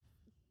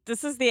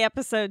This is the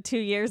episode 2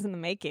 years in the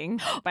making,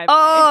 by the way.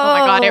 Oh my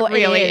God, it it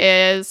really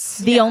is.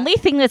 The only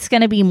thing that's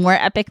going to be more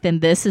epic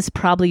than this is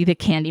probably the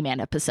Candyman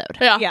episode.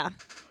 Yeah.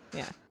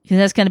 Because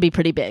that's going to be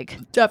pretty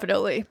big.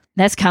 Definitely.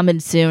 That's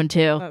coming soon,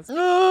 too.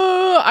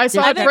 I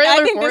saw a trailer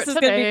I think for this it is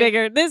going to today. be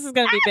bigger. This is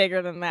going to be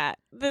bigger than that.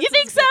 You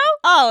think so?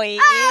 Oh, yeah.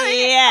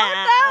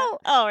 Oh,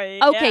 Oh,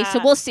 yeah. Okay, so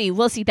we'll see.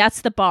 We'll see.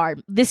 That's the bar.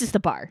 This is the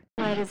bar.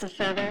 Light as a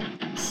feather,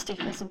 stiff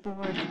as a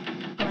board.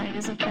 Light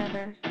as a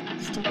feather,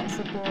 stiff as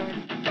a board.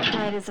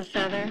 Light as a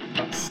feather,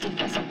 stiff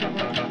as a board.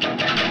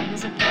 Light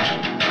as a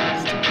feather,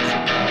 stiff as a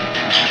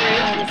board.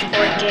 Truth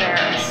or dare?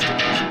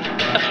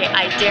 Okay,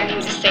 I dare you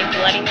to say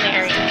Bloody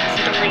Mary 3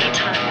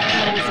 times.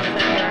 Light as a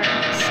feather,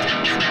 stiff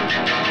as a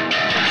board.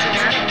 What's the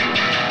matter?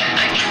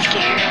 Are you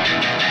scared?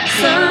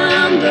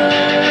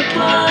 Slumber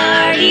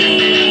party.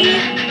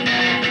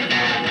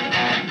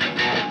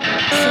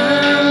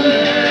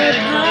 Slumber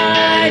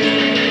party.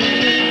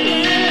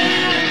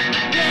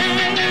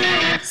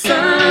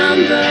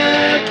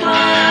 Slumber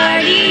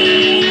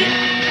party.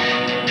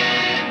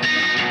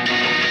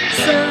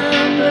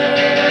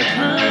 Slumber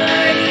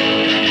party.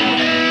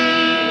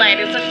 Light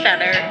as a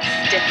feather,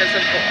 stiff as a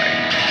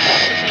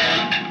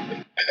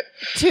board.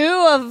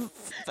 2 of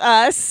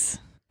us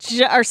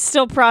are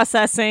still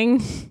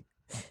processing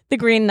The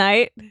Green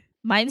Knight.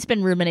 Mine's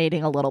been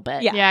ruminating a little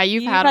bit. Yeah,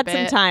 you've had a bit.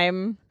 some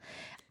time.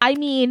 I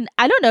mean,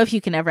 I don't know if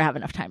you can ever have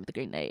enough time with The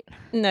Green Knight.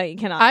 No, you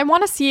cannot. I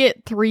want to see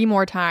it 3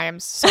 more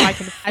times so I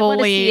can I want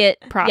to fully see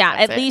it. process Yeah,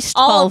 at it. least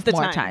all of 12 the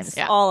more times. times.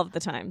 Yeah. All of the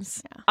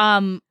times.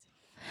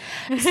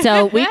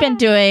 So we've been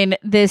doing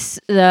this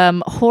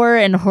horror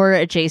and horror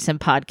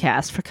adjacent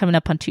podcast for coming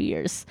up on 2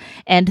 years,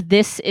 and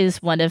this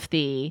is one of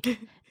the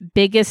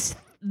biggest.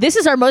 This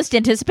is our most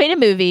anticipated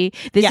movie.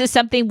 This is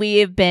something we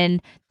have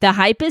been. The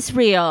hype is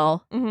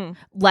real. Mm-hmm.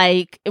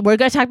 Like, we're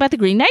going to talk about The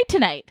Green Knight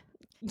tonight.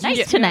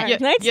 Nice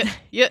tonight. It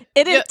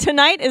is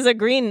tonight is a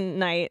Green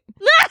Night.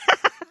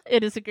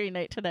 It is a Green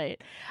Night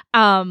tonight.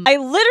 I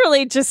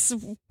literally just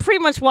pretty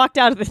much walked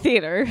out of the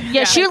theater.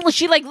 Yeah, she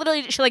like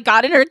literally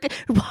got in her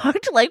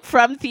walked like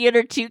from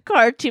theater to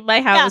car to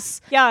my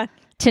house. Yeah.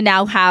 To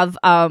now have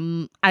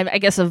I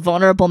guess a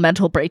vulnerable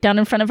mental breakdown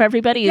in front of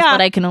everybody is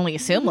what I can only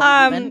assume.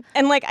 And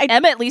like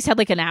Emma at least had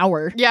like an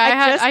hour.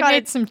 Yeah, I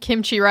made some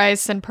kimchi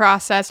rice and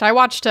processed. I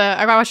watched a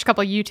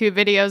couple YouTube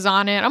videos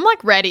on it. I'm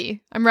like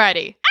ready. I'm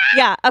ready.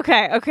 Yeah,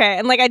 okay.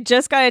 And like I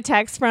just got a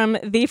text from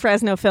the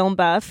Fresno film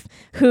buff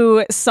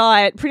who saw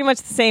it pretty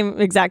much the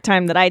same exact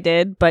time that I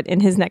did, but in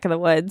his neck of the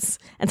woods.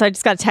 And so I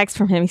just got a text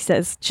from him. He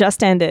says,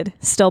 "Just ended,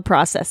 still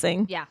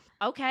processing." Yeah.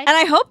 Okay. And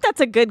I hope that's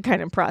a good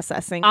kind of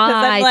processing. 'Cause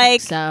I I'm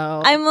like, think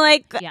so. I'm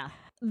like, yeah.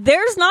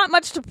 There's not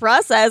much to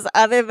process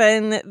other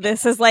than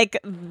this is like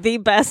the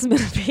best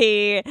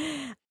movie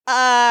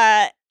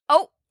of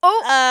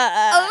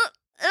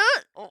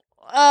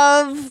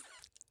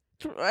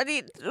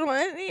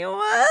 2021.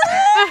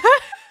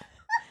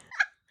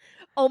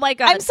 Oh my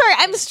God. I'm sorry.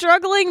 I'm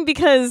struggling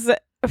because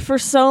for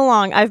so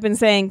long I've been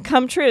saying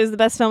Come True is the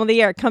best film of the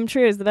year. Come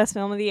True is the best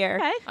film of the year.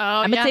 Okay.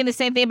 Oh, I've been saying the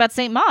same thing about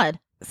Saint Maud.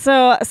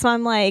 So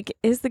I'm like,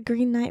 is The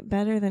Green Knight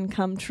better than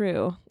Come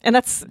True? And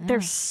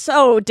they're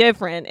so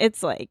different.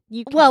 It's like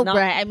Well, cannot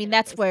right. I mean,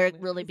 that's compare where it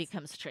these really movies.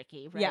 becomes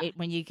tricky, right? Yeah.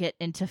 When you get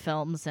into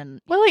films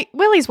and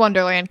Willy's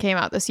Wonderland came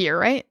out this year,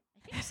 right?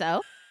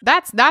 so.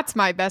 That's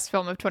my best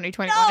film of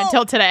 2021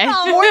 until today.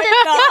 No, more than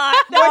not.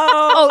 No.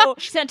 Oh,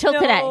 she said until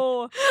today.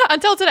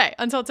 Until today.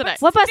 What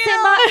about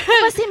Saint Maud? What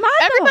about Saint Maud?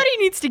 Everybody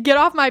needs to get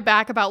off my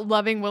back about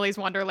loving Willy's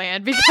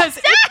Wonderland because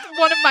it's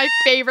one of my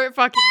favorite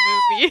fucking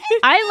movies.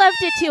 I loved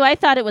it too. I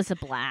thought it was a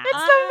blast. It's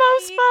the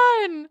most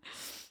fun.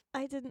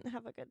 I didn't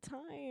have a good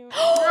time. and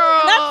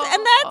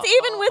that's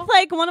even with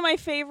like one of my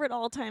favorite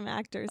all-time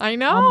actors. I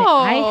know.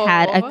 I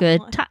had a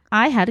good time.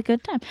 I had a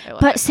good time.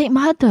 But Saint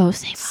Maud though,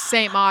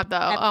 Saint Maud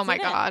though. Oh my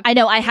God. I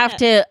know. I have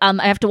to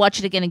watch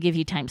it again and give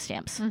you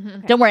timestamps.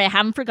 Mm-hmm. Don't worry, I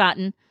haven't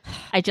forgotten.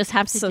 I just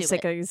have to so do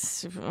sick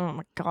it. of oh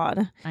my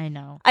God. I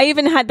know. I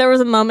even there was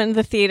a moment in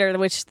the theater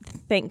which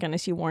thank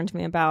goodness you warned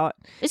me about.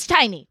 It's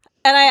tiny.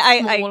 And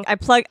I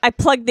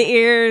plugged the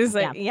ears.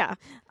 Yeah.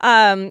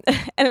 And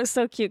it was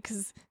so cute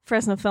because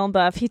Fresno Film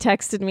Buff, he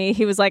texted me.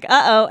 He was like,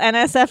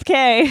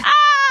 NSFK.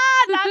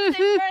 That's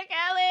super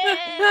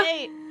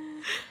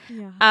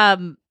Kelly.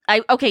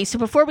 Okay, so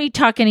before we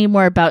talk any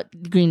more about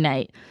Green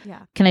Knight,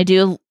 can I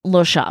do a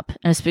little shop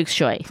and a Spook's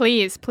Joy?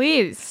 Please.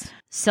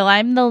 So I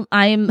am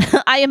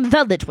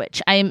the Lit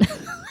Witch. I don't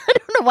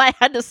know why I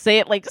had to say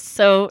it like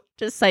so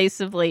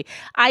decisively.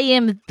 I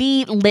am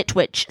the Lit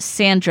Witch,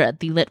 Sandra,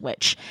 the Lit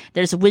Witch.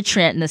 There's a witch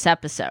rant in this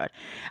episode.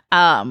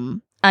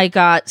 I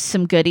got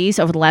some goodies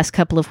over the last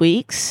couple of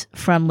weeks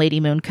from Lady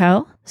Moon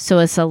Co. So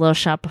it's a little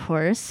shop of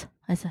horrors.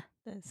 The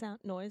sound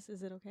noise,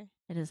 is it okay?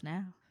 It is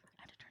now.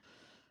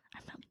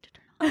 I'm not to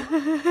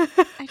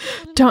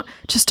turn on.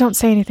 Don't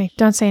say anything.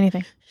 Don't say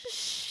anything.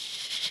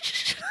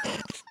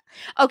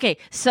 Okay,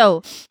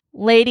 so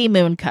Lady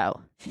Moon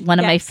Co., one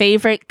of my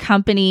favorite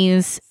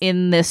companies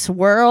in this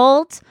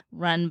world.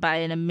 run by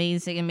an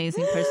amazing,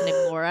 amazing person named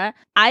Laura.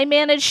 I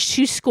managed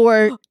to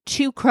score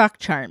 2 Croc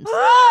Charms.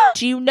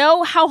 Do you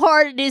know how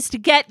hard it is to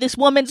get this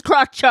woman's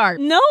Croc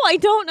Charm? No, I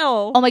don't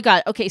know. Oh my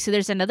God. Okay, so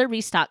there's another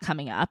restock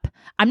coming up.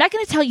 I'm not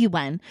going to tell you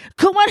when.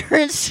 Go on her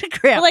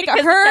Instagram. Like,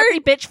 because her- it's every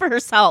bitch for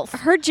herself.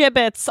 Her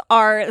gibbets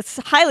are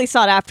highly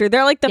sought after.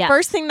 They're like the Yeah.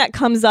 first thing that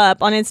comes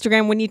up on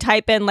Instagram when you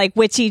type in like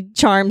witchy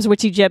charms,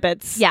 witchy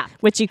gibbets, Yeah.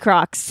 witchy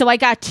Crocs. So I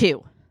got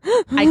 2.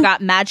 I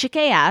got Magic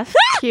AF,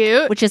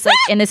 Cute. which is like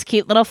in this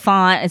cute little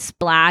font. It's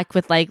black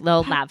with like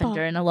little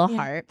lavender and a little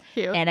heart.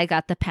 Cute. And I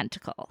got the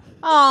Pentacle.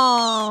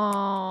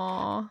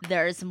 Aww.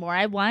 There's more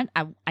I want.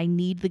 I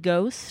need the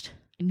ghost.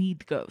 I need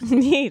the ghost.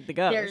 Need the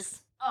ghost.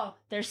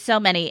 There's so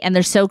many and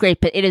they're so great,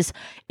 but it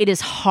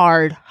is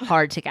hard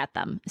to get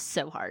them. It's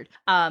so hard.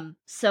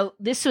 So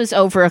this was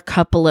over a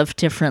couple of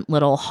different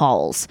little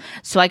hauls.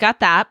 So I got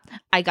that.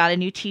 I got a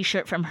new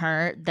t-shirt from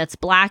her that's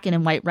black and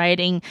in white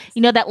writing.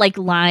 You know that like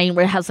line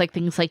where it has like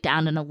things like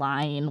down in a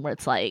line where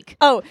it's like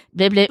Oh,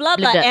 blah blah blah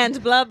blah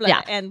and blah blah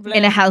Yeah. and blah.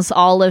 and it has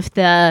all of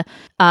the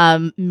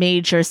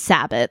major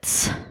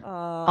Sabbats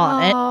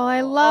on it. Oh,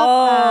 I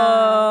love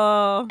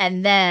Oh.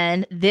 And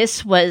then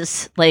this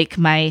was like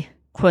my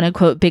quote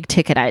unquote big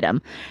ticket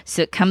item.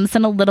 So it comes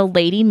in a little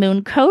Lady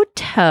Mooncoat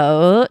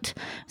tote. It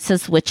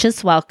says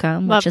witches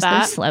welcome, Love which is their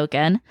that.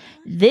 slogan.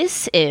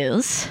 This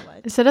is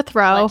that. Is it a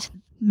throw?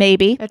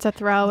 maybe. It's a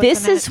throw. This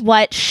isn't is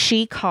what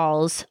she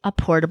calls a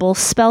portable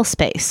spell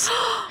space.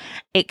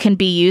 It can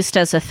be used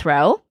as a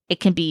throw, it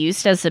can be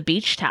used as a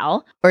beach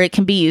towel, or it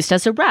can be used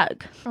as a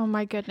rug, it? Oh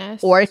my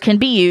goodness. or it can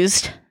be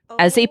used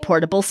as a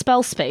portable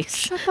spell space.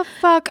 Shut the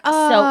fuck up.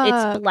 So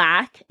it's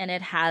black and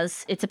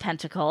it's a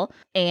pentacle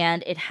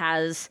and it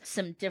has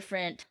some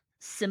different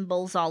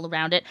symbols all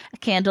around it. A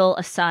candle,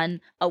 a sun,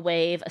 a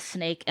wave, a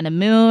snake, and a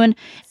moon.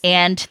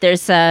 And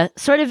there's a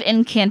sort of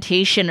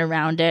incantation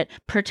around it.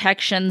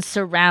 Protection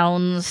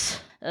surrounds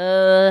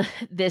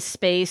this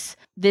space.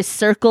 This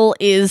circle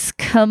is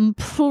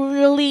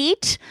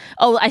complete.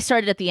 Oh, I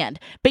started at the end,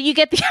 but you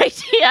get the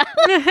idea.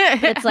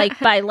 It's like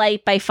by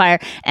light, by fire.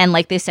 And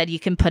like they said, you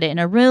can put it in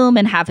a room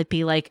and have it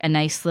be like a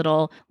nice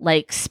little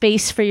like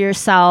space for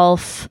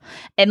yourself.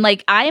 And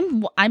like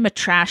I'm a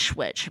trash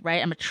witch,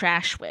 right? I'm a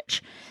trash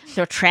witch.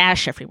 There's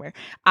trash everywhere.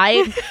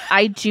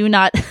 I do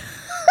not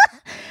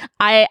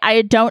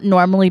I don't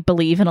normally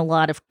believe in a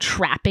lot of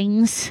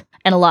trappings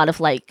and a lot of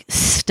like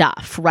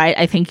stuff, right?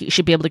 I think you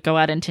should be able to go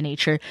out into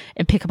nature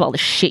and pick up all the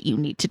shit you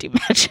need to do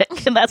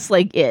magic. And that's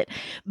like it.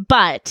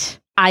 But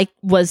I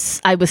was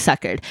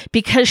suckered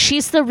because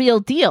she's the real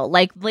deal.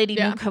 Like Lady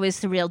Moonco is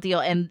the real deal.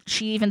 And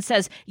she even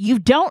says, you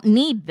don't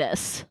need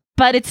this,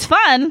 but it's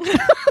fun.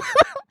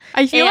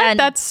 I feel like And-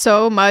 that's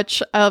so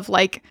much of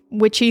like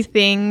witchy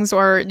things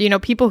or, you know,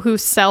 people who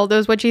sell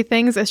those witchy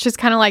things. It's just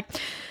kind of like,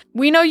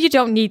 we know you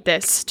don't need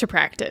this to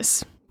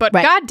practice, but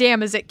Right.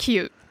 goddamn, is it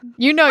cute?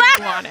 You know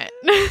you want it.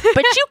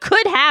 But you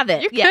could have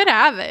it. You could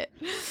have it.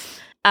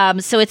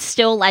 So it's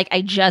still like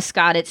I just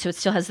got it, so it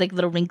still has like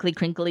little wrinkly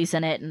crinklies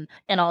in it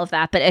and all of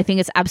that. But I think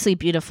it's absolutely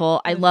beautiful.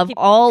 I love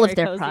Keeping all very of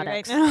their cozy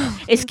products. right now.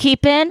 It's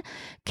keeping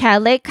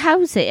Calais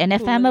cozy, and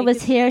if Emma Like was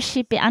it- here,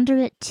 she'd be under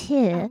it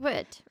too.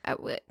 I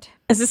would.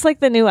 Is this like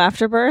the new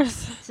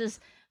Afterbirth? This is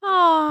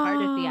Oh, part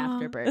of the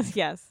afterbirth.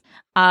 Yes.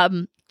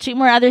 2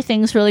 more other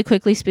things really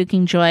quickly.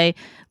 Spooking Joy,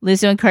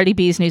 Lizzo and Cardi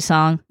B's new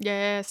song,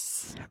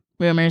 Yes.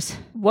 Rumors.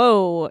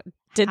 Whoa.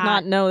 Did Hot.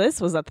 not know this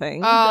was a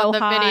thing. Oh, So the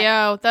hot.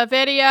 video. The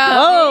video.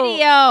 Oh.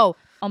 Video.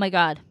 Oh my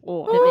God.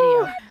 Whoa. The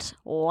video.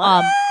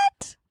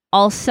 What?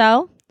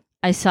 Also,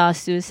 I saw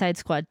Suicide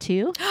Squad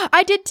 2.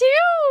 I did too.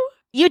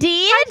 You did?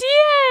 I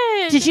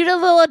did. Did you do a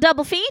little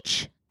double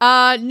feature?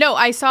 No,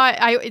 I saw it.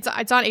 It's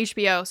on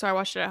HBO, so I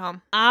watched it at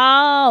home.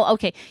 Oh,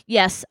 okay.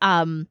 Yes.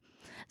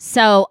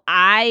 So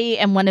I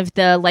am one of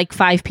the like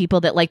 5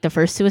 people that liked the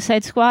first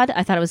Suicide Squad.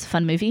 I thought it was a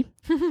fun movie.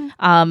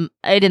 I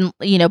didn't,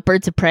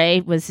 Birds of Prey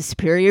was a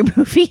superior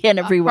movie in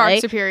every Far way.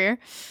 superior.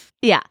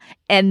 Yeah.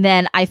 And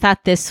then I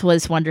thought this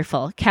was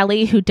wonderful.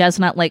 Kelly, who does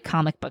not like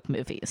comic book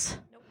movies.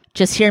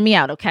 Just hear me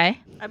out, okay?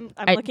 I'm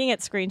I- looking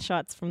at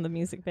screenshots from the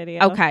music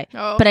video. Okay.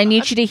 Oh, But I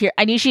need you to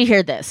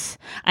hear this.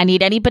 I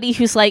need anybody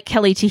who's like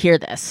Kelly to hear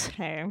this.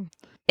 Okay.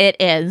 It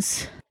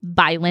is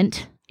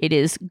violent. It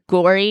is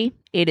gory.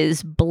 It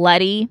is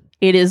bloody.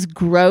 It is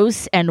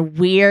gross and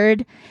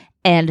weird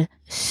and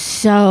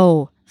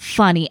so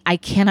funny. I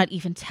cannot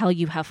even tell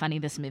you how funny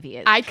this movie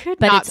is. I could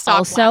But not it's stop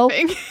also-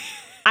 laughing.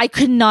 I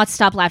could not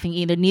stop laughing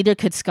either. Neither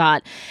could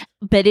Scott.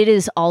 But it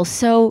is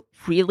also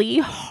really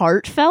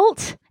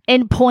heartfelt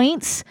in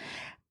points.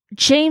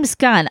 James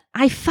Gunn.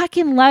 I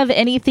fucking love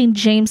anything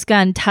James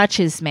Gunn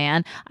touches,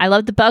 man. I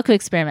love the Belko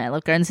Experiment. I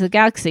love Guardians of the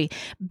Galaxy.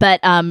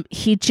 But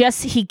he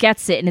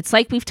gets it. And it's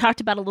like we've talked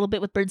about a little bit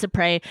with Birds of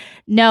Prey.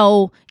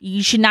 No,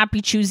 you should not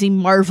be choosing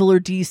Marvel or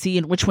DC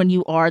and which one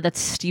you are. That's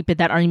stupid.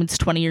 That argument's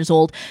 20 years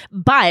old.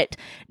 But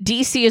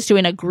DC is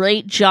doing a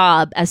great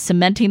job as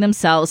cementing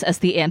themselves as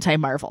the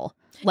anti-Marvel.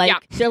 Like,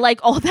 Yeah. they're like,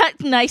 all that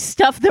nice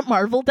stuff that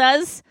Marvel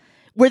does,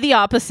 we're the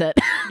opposite.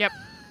 Yep.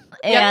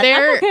 And Yeah, I'm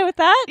they're okay with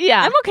that.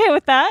 Yeah. I'm okay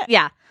with that.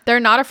 yeah. They're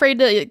not afraid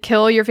to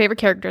kill your favorite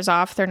characters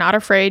off. They're not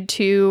afraid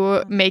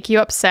to make you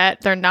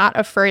upset. They're not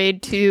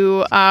afraid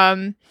to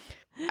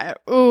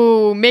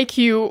make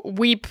you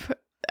weep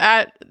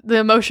at the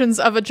emotions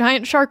of a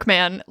giant shark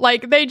man.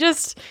 Like they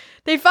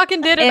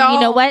fucking did it And all.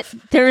 you know what?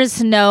 There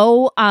is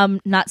no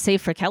not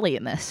safe for Kelly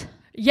in this.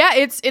 Yeah,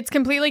 it's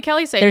completely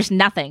Kelly safe. There's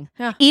nothing.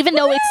 Yeah. Even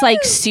though it's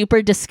like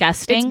super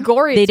disgusting. It's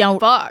gory. They as don't.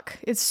 fuck.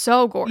 It's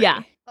so gory.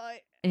 Yeah.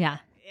 Yeah.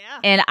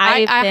 And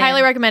I I've been-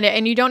 highly recommend it,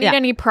 and you don't need Yeah.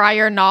 any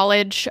prior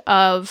knowledge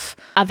of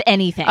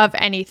anything.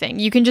 anything.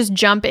 You can just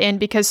jump in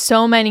because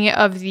so many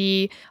of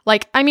the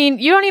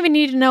you don't even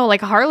need to know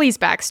like Harley's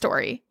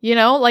backstory. You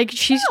know, like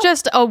she's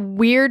just a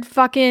weird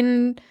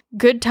fucking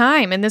good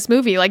time in this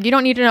movie. Like you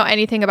don't need to know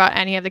anything about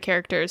any of the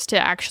characters to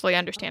actually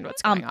understand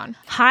what's going on.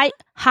 Hi,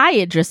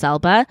 Idris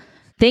Elba.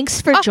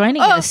 Thanks for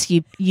joining us,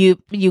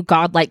 you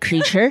godlike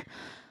creature.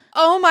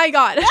 Oh my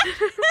god,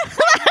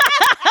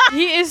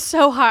 he is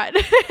so hot,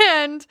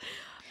 and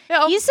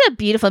He's a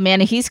beautiful man,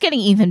 and he's getting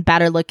even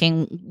better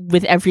looking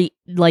with every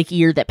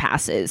year that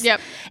passes. Yep.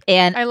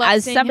 And I love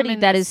as seeing somebody him in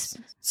that this- is,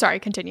 sorry,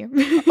 continue.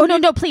 oh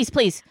no, please.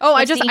 Oh,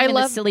 Let's I see him in a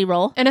love silly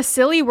role. in a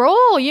silly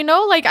role, you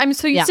know, like I'm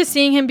so used Yeah. to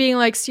seeing him being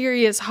like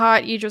serious,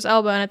 hot Idris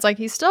Elba, and it's like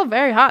he's still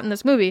very hot in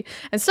this movie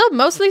and still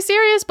mostly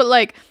serious, but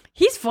like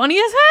he's funny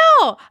as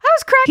hell. I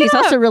was cracking He's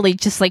up. also really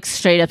just like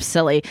straight up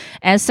silly.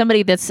 As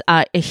somebody that's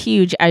a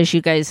huge, as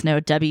you guys know,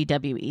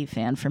 WWE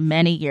fan for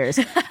many years,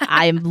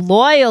 I'm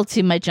loyal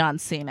to my John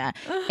Cena,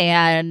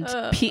 and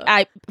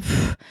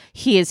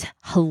he is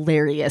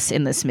hilarious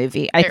in this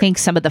movie. I think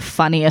some of the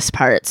funniest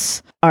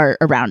parts are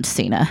around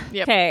Cena.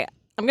 Yep. Okay,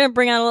 I'm gonna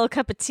bring out a little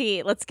cup of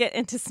tea. Let's get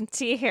into some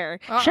tea here.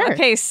 Sure.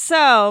 Okay,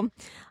 so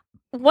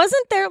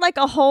wasn't there like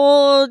a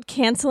whole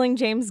canceling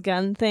James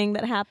Gunn thing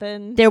that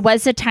happened? There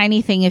was a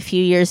tiny thing a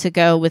few years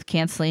ago with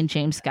canceling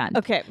James Gunn.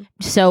 Okay.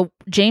 So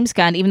James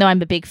Gunn, even though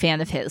I'm a big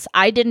fan of his,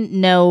 I didn't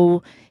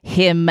know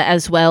him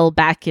as well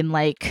back in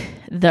like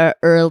the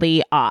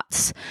early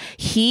aughts.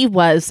 He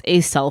was a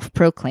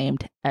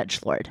self-proclaimed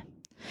edgelord.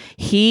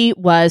 He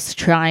was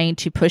trying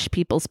to push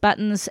people's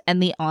buttons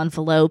and the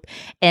envelope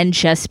and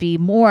just be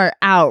more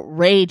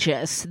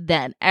outrageous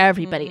than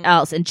everybody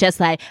else. And just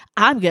like,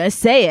 I'm going to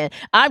say it.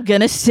 I'm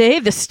going to say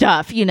the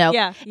stuff, you know.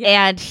 Yeah.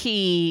 And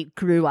he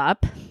grew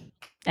up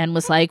and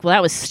was like, well,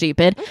 that was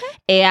stupid.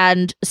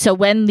 And so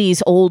when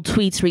these old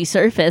tweets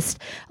resurfaced,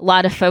 a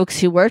lot of folks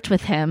who worked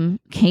with him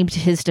came to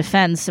his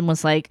defense and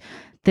was like,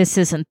 this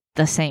isn't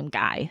the same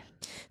guy.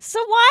 So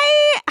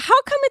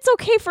how come it's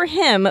okay for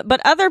him,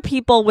 but other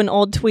people, when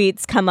old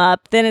tweets come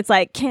up, then it's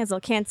like, cancel.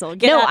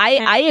 No,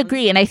 I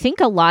agree. And I think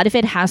a lot of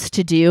it has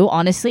to do,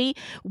 honestly,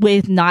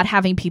 with not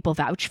having people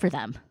vouch for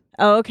them.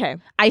 Oh, okay.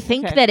 I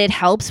think Okay. that it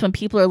helps when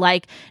people are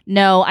like,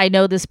 no, I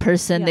know this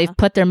person. Yeah. They've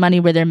put their money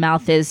where their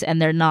mouth is and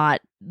they're not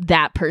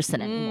that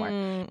person anymore.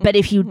 Mm, But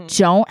if you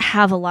don't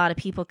have a lot of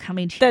people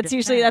coming to your that's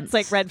usually like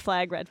defense- red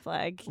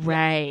flag.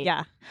 Right.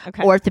 Yeah.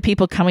 Okay. Or if the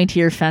people coming to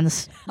your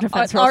defense are are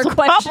also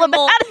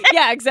questionable. problematic.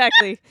 Yeah,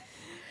 exactly.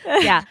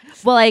 Yeah.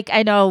 Well, like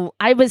I know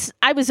I was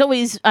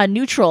always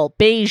neutral,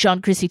 beige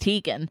on Chrissy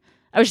Teigen.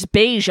 I was just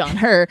beige on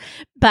her,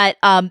 but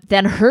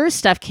then her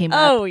stuff came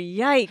up. Oh,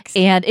 yikes.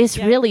 And it's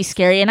really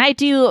scary. And I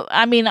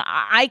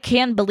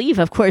can believe,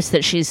 of course,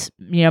 that she's,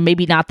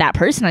 maybe not that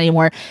person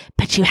anymore,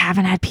 but you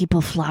haven't had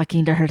people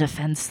flocking to her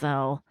defense,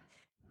 though.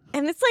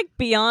 And it's like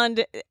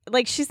beyond,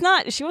 like she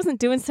wasn't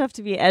doing stuff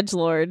to be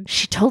edgelord.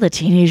 She told a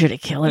teenager to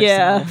kill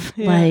herself.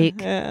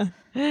 Yeah.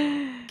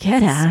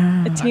 Get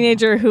out. A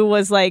teenager who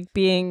was like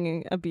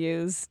being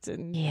abused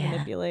and Yeah.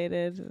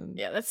 manipulated. And...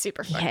 Yeah, that's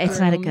super fun. Yeah, it's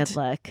not a good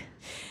look.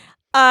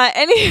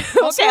 Okay,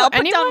 Also, I'll put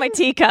down anyone- my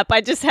teacup.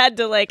 I just had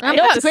to like. I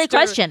No, had it's a to great stir-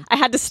 question. I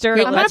had to stir.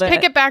 Great a I'm little gonna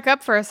bit. pick it back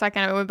up for a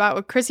second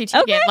about Chrissy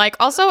Teigen. Okay. Like,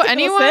 also Take a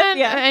little anyone, sip,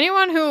 yeah.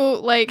 anyone who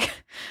like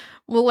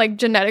will like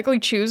genetically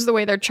choose the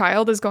way their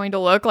child is going to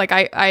look. Like,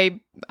 I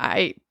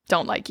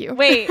don't like you.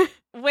 Wait.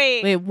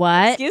 Wait,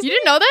 what? Excuse You me?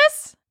 didn't know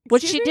this?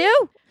 What'd she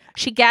do?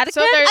 She got a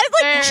So kid? there's- I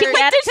was like, She wait,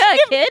 got did,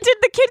 a kid? did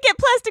the kid get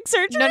plastic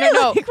surgery? No, no,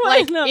 no. Like, what?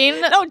 Like, no. in-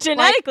 no,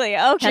 genetically.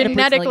 Okay.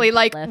 Genetically,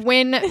 like left.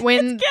 when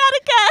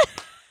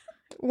Gattaca.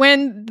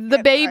 when the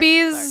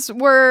babies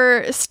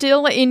were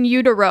still in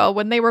utero,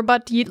 when they were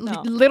but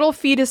little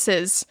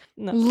fetuses,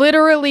 No.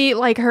 literally,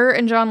 like her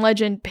and John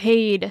Legend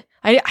paid.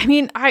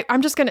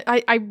 I'm just gonna.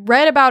 I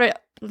read about it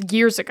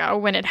years ago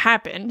when it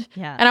happened,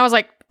 Yeah. and I was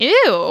like,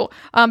 ew.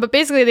 But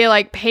basically, they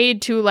like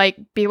paid to like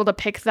be able to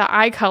pick the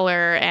eye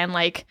color and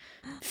like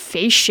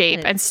face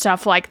shape and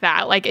stuff like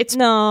that. Like it's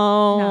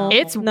No.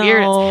 it's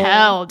weird as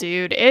hell,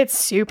 dude. It's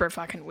super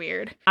fucking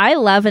weird. I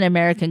love an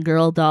American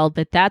Girl doll,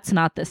 but that's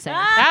not the same.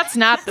 That's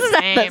not the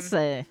same. That's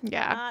the-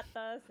 Yeah. Not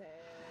the same.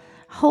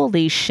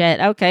 Holy shit.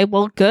 Okay,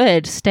 well,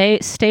 good. Stay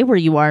where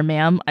you are,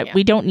 ma'am. Yeah.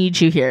 We don't need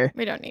you here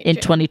We don't need in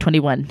you.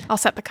 2021 I'll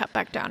set the cup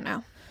back down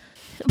now.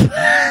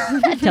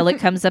 until it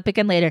comes up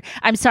again later.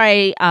 I'm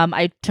sorry.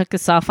 I took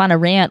us off on a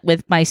rant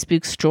with my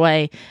Spooks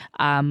Joy.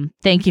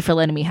 Thank you for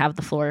letting me have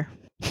the floor.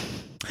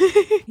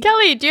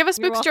 Kelly, do you have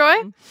a You're Spooks Joy?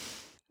 welcome.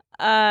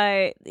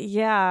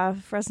 Yeah,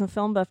 Fresno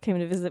Film Buff came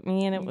to visit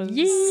me, and it was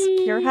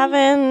Yay. pure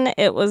heaven.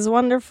 It was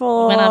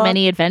wonderful. Went on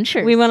many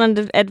adventures. We went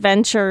on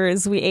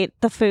adventures. We ate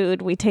the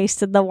food. We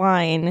tasted the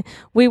wine.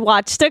 We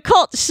watched a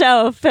cult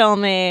show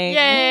filming.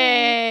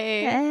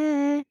 Yay!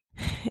 Eh.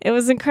 It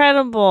was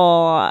incredible.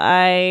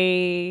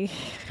 I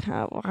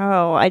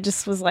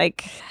just was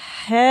like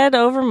head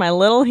over my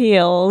little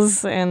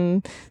heels,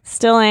 and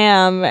still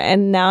am.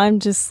 And now I'm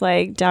just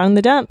like down in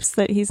the dumps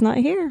that he's not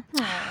here.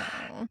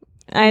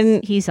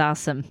 And He's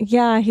awesome.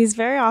 yeah, he's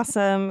very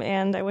awesome,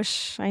 and I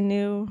wish I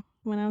knew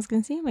when I was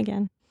going to see him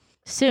again.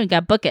 Soon,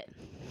 got book it.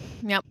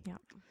 Yep.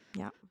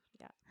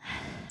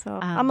 So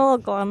I'm a little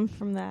glum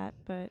from that,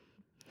 but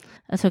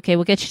That's okay.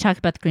 We'll get you talking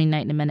about the Green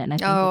Knight in a minute, and I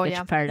think we'll get yeah.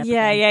 you fired up.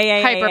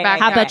 yeah. Hyper back.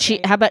 How about you?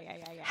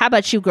 How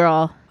about you,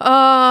 girl?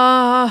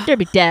 Derby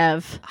Derby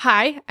Dev.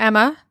 Hi,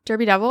 Emma,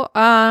 Derby Devil.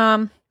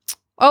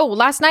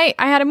 Last night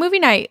I had a movie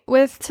night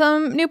with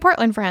some New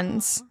Portland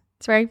friends.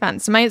 It's very fun.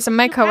 Some of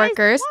my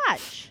coworkers.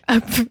 Watch.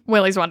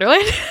 Willy's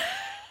Wonderland.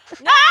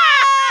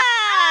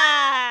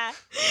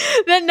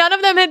 Then none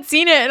of them had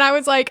seen it, and I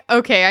was like,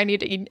 okay, I need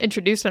to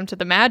introduce them to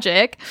the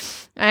magic.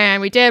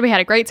 And we did. We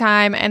had a great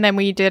time, and then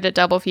we did a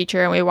double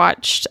feature, and we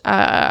watched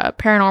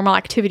Paranormal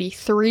Activity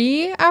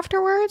 3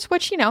 afterwards,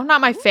 which,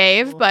 not my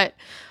fave, but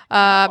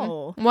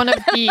one of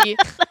the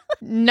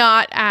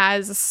not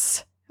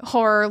as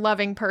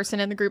horror-loving person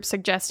in the group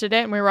suggested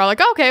it, and we were all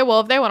like, okay, well,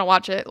 if they want to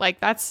watch it, like,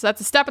 that's a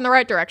step in the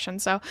right direction.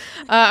 So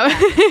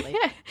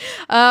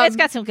It's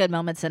got some good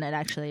moments in it,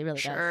 actually. It really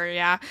does. sure,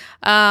 yeah.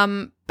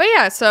 But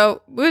yeah,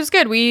 so it was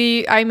good.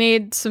 We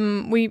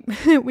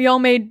all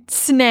made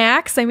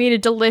snacks. I made a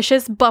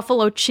delicious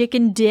buffalo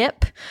chicken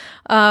dip.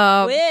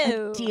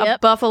 A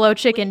buffalo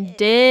chicken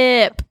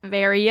dip.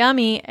 Very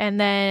yummy. And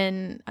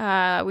then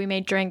we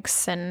made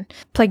drinks and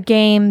played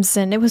games,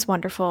 and it was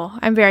wonderful.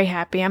 I'm very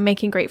happy. I'm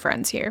making great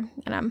friends here,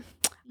 and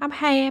I'm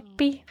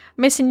happy.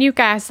 Missing you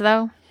guys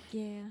though.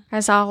 Yeah.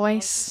 As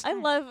always.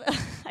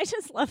 I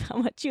just love how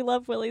much you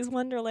love Willy's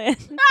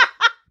Wonderland.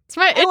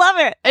 I love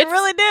it. I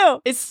really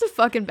do. It's the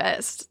fucking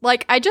best.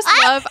 Like, I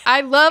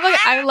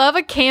love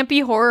a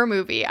campy horror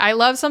movie. I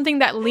love something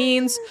that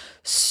leans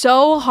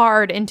so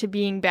hard into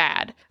being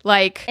bad.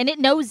 Like, And it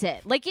knows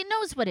it. Like, it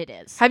knows what it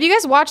is. have you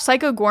guys watched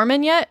Psycho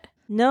Gorman yet?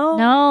 No.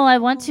 No, I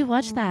want to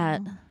watch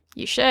that.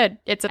 You should.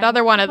 It's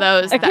another one of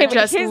those Okay, that but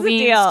just here's the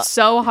deal. leans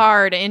so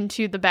hard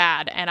into the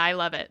bad, and I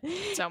love it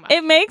so much.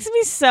 It makes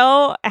me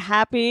so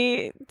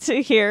happy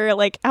to hear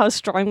like how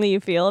strongly you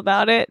feel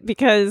about it,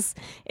 because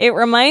it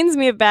reminds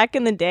me of back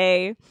in the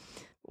day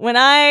when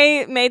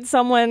I made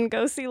someone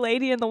go see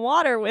Lady in the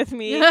Water with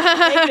me.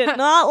 They did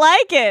not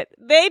like it.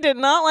 They did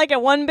not like it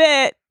one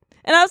bit.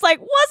 And I was like,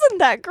 wasn't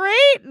that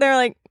great? And they're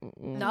like,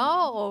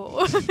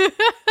 no.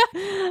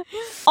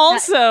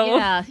 Also,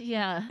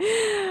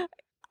 Yeah.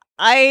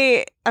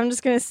 I'm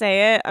just gonna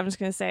say it.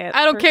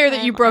 I don't care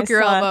that you broke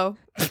your elbow.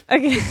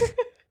 Okay.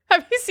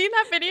 Have you seen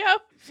that video? No,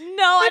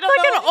 I It's don't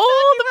like know an what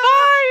old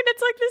vine.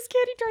 It's like this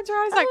kid, he turns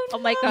around, he's like, Oh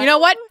my god. you know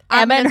what?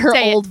 I'm Emma and gonna her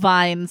say it. old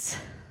vines.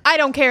 I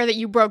don't care that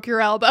you broke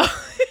your elbow.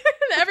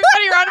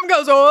 Everybody around him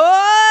goes,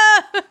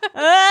 oh!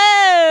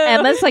 Oh!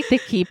 Emma's like the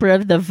keeper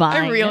of the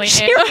vine. I really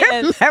She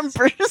am.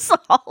 remembers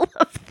all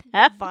of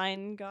that.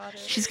 Vine got it.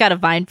 She's got a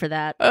vine for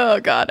that. Oh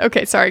god.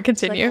 Okay, sorry, It's like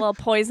continue. a little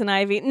poison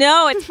ivy.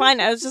 No, it's fine.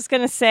 I was just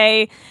gonna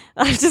say,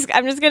 I'm just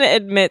gonna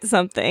admit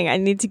something. I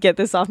need to get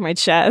this off my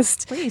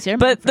chest. Please, you're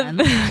But my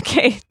friend.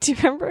 okay, do you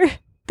remember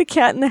the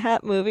Cat in the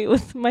Hat movie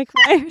with Mike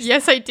Myers?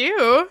 Yes, I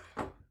do.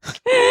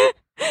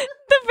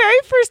 The very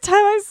first time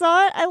I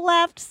saw it, I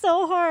laughed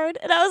so hard,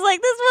 and I was like,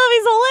 "This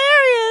movie's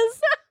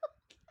hilarious."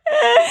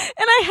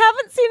 And I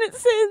haven't seen it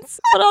since,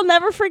 but I'll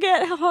never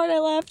forget how hard I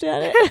laughed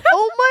at it.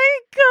 Oh my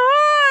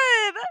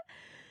god!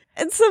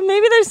 And so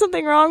maybe there's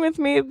something wrong with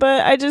me,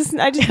 but I just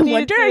I needed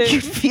wonder how to-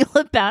 you feel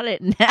about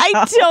it now.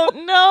 I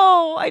don't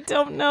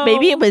know.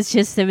 Maybe it was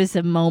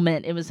a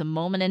moment. It was a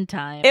moment in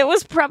time. It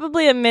was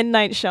probably a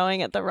midnight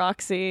showing at the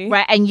Roxy.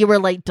 right, and you were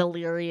like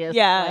delirious.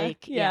 Yeah.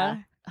 like, yeah.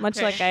 Much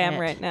Okay. like I am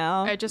Shit. right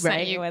now. I just Right.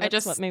 sent you. Anyway, I that's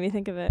just what made me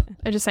think of it.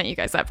 sent you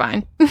guys that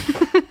vine.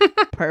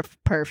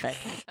 Perfect.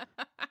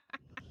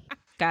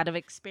 Gotta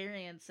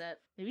experience it.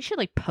 Maybe we should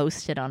like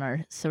post it on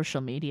our social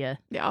media.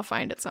 Yeah, I'll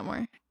find it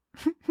somewhere.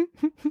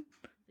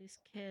 These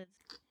kids.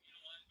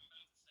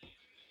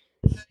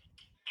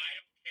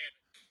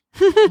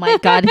 Oh my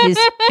god, his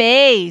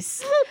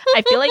face.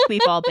 I feel like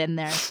we've all been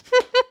there.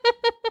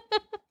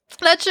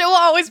 That shit will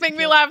always make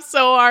me laugh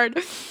so hard.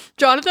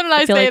 Jonathan and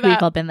I I feel say like we've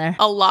that all been there.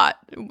 a lot.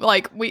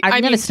 Like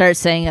I'm gonna start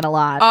saying it a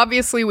lot.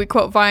 obviously we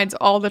quote vines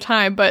all the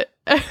time, but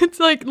it's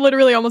like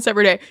literally almost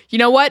every day. You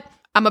know what?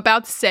 I'm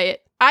about to say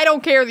it. I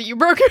don't care that you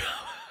broke your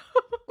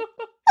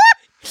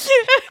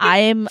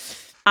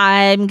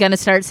I'm gonna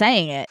start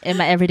saying it in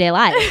my everyday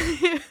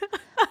life.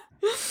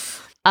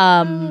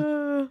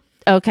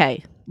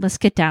 Okay, let's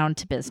get down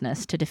to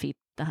business to defeat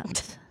the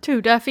hunt.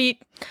 to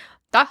defeat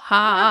The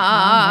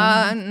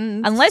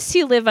Hunt. Unless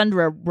you live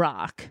under a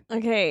rock.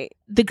 Okay.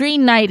 The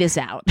Green Knight is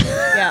out.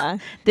 Yeah.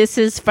 This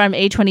is from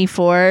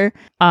A24,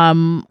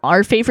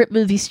 our favorite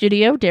movie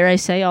studio, dare I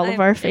say, all of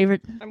our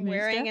favorite. I'm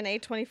wearing an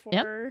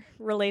A24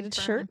 related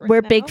shirt. Right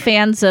We're now. big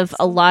fans of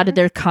a lot of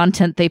their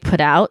content they put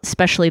out,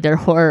 especially their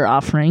horror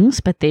offerings,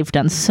 but they've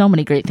done so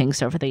many great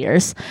things over the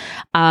years.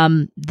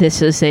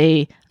 This is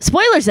a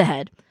spoilers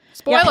ahead.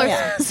 Spoilers.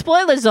 Yeah.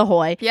 Spoilers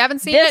ahoy. If you haven't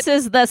seen This it,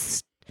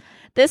 is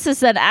this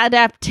is an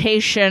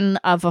adaptation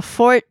of a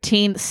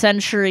 14th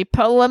century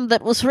poem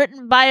that was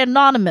written by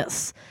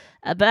Anonymous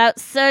about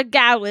Sir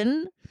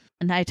Gawain,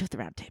 a knight of the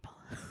Round Table.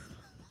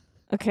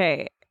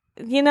 Okay.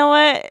 You know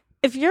what?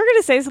 If you're going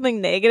to say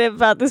something negative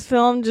about this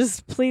film,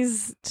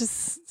 please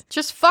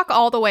just fuck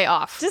all the way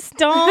off.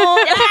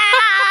 don't.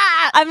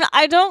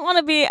 I don't want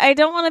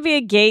to be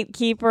a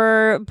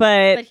gatekeeper,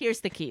 But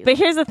here's the key. But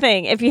here's the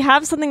thing: if you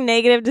have something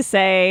negative to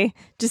say,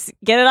 just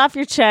get it off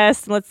your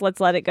chest and let's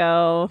let it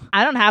go.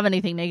 I don't have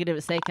anything negative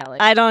to say, Kelly.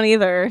 I don't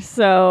either.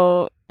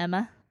 So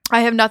Emma?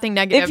 I have nothing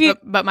negative,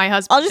 but my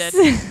husband I'll just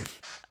did.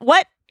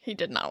 what? He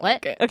did not What?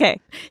 like it. Okay.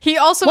 He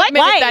also What?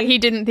 admitted Why? that he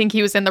didn't think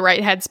he was in the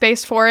right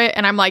headspace for it,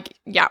 and I'm like,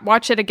 yeah,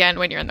 watch it again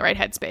when you're in the right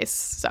headspace.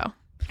 So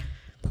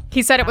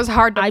he said it was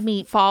hard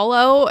to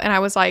follow, and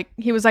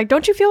he was like,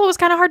 don't you feel it was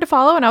kind of hard to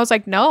follow? And I was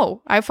like,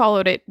 no, I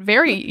followed it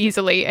very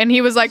easily. And he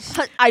was like,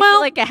 I feel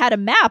like I had a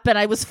map and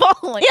I was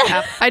following it.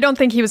 yeah, I don't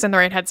think he was in the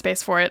right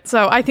headspace for it.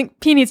 So I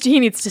think he needs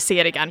to see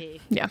it again.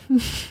 Yeah,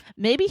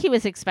 Maybe he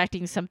was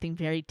expecting something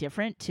very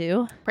different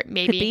too.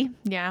 maybe. Could be.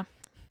 Yeah.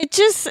 It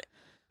just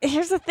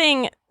here's the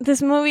thing: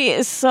 this movie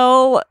is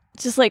so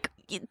just like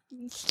you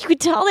could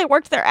tell they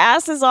worked their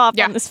asses off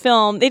on this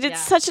film. They did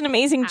such an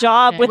amazing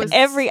job with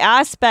every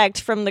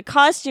aspect, from the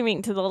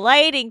costuming to the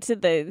lighting to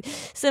the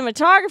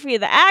cinematography,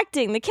 the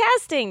acting, the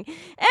casting,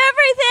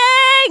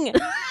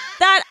 everything.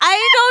 That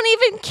I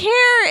don't even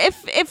care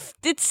if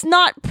it's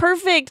not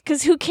perfect,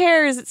 because who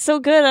cares? It's so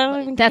good. I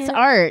don't even That's care.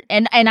 art.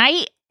 And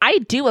I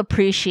do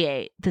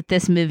appreciate that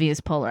this movie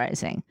is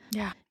polarizing.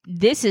 Yeah.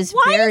 This is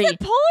Why very is it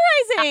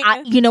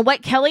polarizing? you know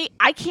what, Kelly?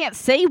 I can't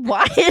say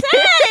why it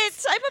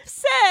is. I'm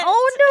upset.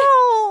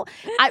 Oh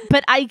no!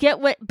 But I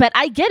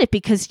get it,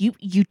 because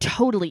you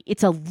totally,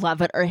 it's a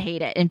love it or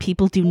hate it, and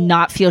people do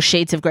not feel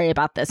shades of gray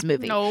about this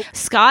movie. Nope.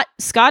 Scott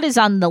is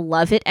on the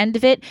love it end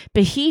of it,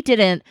 but he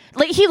didn't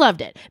he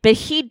loved it, but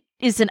he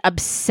isn't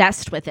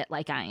obsessed with it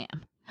like I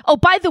am. Oh,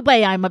 by the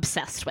way, I'm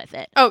obsessed with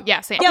it. Oh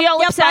yeah, same. we all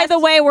By obsessed? the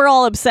way, we're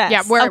all obsessed.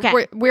 Yeah,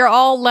 we're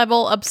all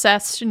level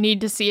obsessed.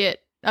 Need to see it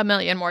a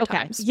million more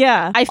times.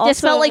 Yeah. I just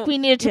felt like we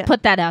needed to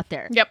put that out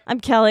there. Yep. I'm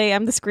Kelly.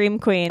 I'm the Scream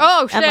Queen.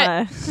 Oh shit!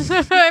 Emma.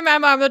 I'm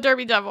Emma. I'm the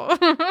Derby Devil.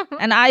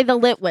 And I, the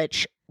Lit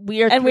Witch.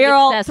 We are And three we're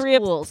all obsessed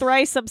fools.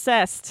 thrice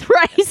obsessed.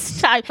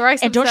 Thrice time.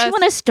 Thrice And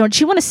obsessed. don't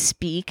you want to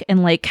speak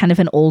in like kind of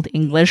an old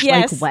English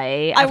Yes. like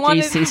way I after you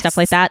wanna- see stuff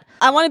like that?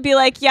 I want to be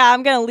like, yeah,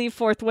 I'm gonna leave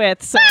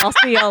forthwith, so I'll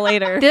see y'all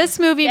later. This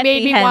movie Get made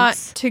thee me hence.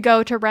 want to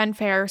go to Ren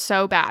Fair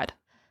so bad.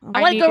 I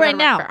want to need go to right Ren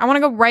now. Fair. I want to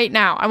go right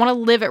now. I want to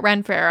live at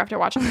Ren Fair after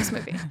watching this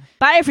movie.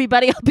 Bye,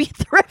 everybody. I'll be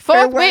thrift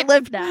Fuck, where I wait.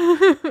 live now.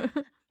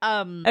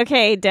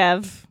 Okay,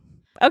 Dev.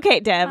 Okay,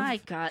 Dev. My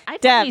God,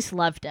 I've Dev. always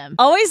loved him.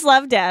 Always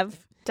love Dev.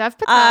 Dev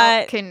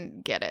Patel can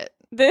get it.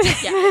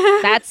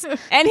 That's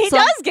And he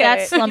slum- does get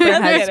that's it. slumber He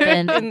does get it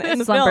husband. in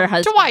the slumber film.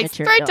 husband Twice,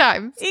 material. 3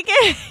 times. He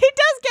does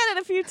get it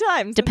a few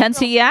times. in the Depends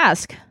who film. you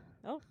ask.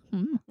 Oh.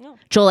 Mm. No.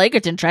 Joel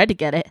Egerton tried to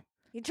get it.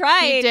 He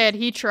tried. He did.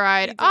 He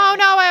tried. He did. Oh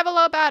no, I have a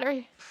low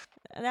battery.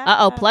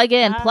 Uh-oh, plug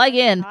in.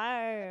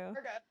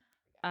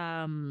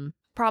 Oh.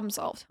 Problem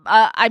solved.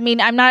 I mean,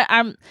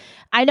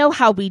 I know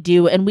how we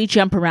do, and we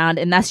jump around,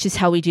 and that's just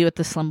how we do at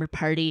the slumber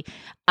party.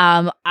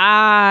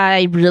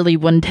 I really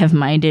wouldn't have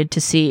minded to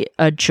see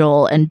a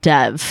Joel and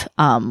Dev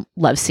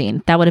love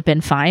scene. That would have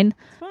been fine.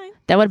 Fine.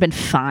 That would have been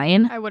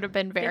fine. I would have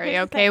been very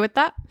Here's the okay thing. with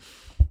that.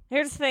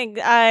 Here's the thing.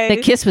 The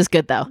kiss was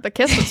good though. The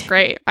kiss was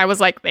great. I was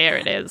like, there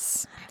it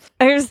is.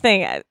 Here's the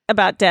thing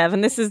about Dev,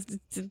 and this is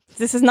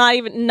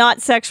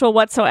not sexual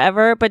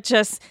whatsoever, but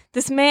just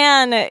this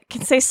man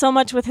can say so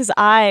much with his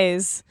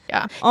eyes.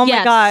 Yeah. Oh my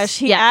Yes, gosh,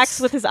 he yes. acts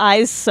with his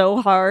eyes so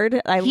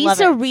hard. I love He's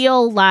it. a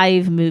real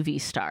live movie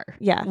star.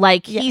 Yeah.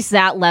 Like Yeah. he's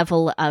that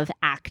level of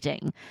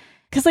acting.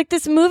 Because like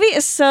this movie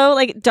is so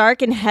like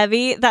dark and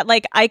heavy that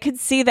like I could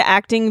see the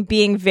acting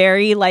being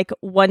very like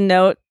one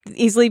note,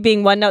 easily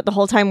being one note the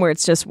whole time, where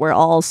it's just we're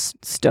all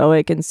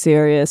stoic and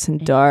serious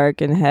and dark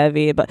and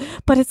heavy, but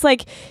it's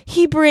like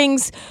he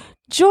brings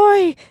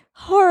joy,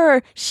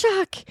 horror,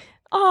 shock,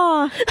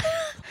 awe,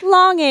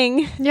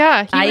 longing.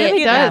 Yeah, he I really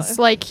get that. does.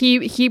 Like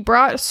he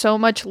brought so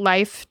much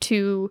life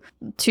to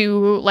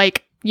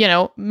like, you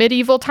know,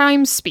 medieval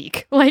times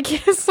speak.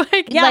 Like it's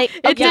like, Yeah, Like,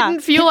 it yeah.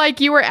 didn't feel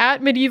like you were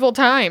at medieval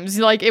times.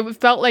 Like it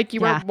felt like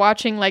you Yeah. were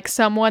watching like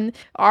someone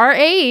our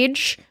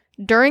age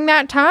during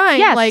that time,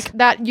 Yes. like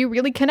that you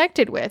really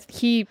connected with.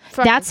 He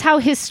fucking- That's how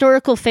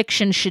historical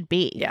fiction should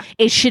be. Yeah.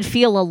 It should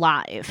feel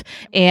alive.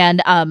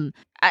 And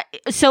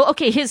so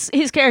okay, his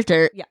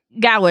character Yeah.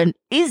 Gawain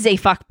is a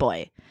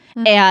fuckboy.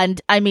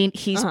 And I mean,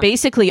 he's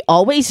basically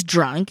always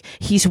drunk.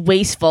 He's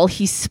wasteful.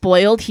 He's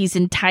spoiled. He's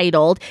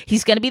entitled.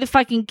 He's going to be the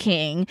fucking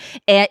king.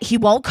 And he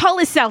won't call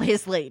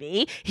his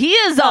lady. He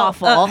is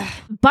awful.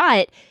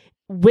 But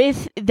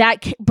with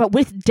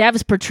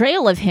Dev's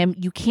portrayal of him,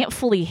 you can't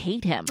fully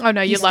hate him. Oh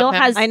no, He you still love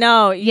him. has- I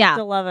know. You Yeah.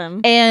 still love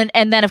him. And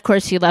then of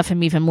course you love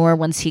him even more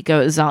once he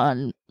goes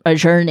on a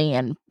journey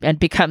and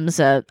becomes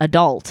a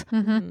adult.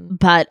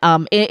 But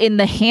in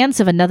the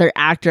hands of another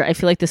actor, I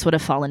feel like this would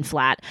have fallen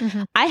flat.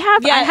 I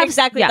have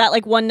exactly yeah. that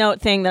like one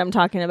note thing that I'm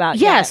talking about.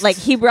 Yes. Yeah, like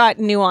he brought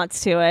nuance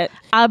to it.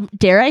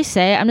 Dare I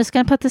say, I'm just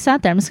going to put this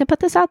out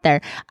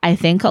there. I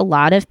think a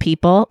lot of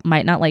people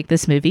might not like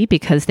this movie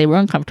because they were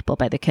uncomfortable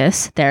by the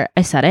kiss. There,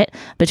 I said it,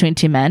 between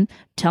two men.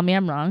 Tell me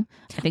I'm wrong.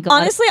 I think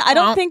Honestly, I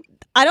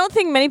don't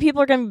think many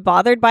people are going to be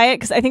bothered by it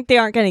because I think they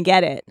aren't going to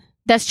get it.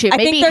 that's true. I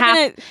think they're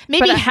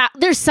gonna-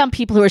 There's some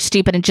people who are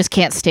stupid and just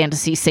can't stand to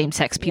see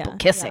same-sex people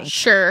kissing.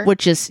 Sure.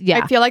 Which is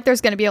I feel like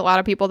there's going to be a lot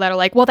of people that are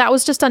like, well, that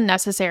was just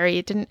unnecessary.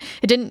 It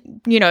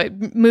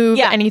didn't, move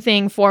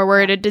anything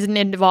forward. It didn't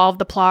involve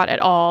the plot at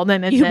all.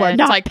 Then you are it's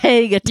not like,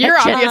 paying attention. you're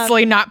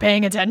obviously not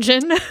paying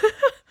attention.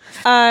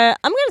 I'm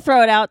going to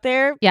throw it out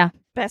there. Yeah.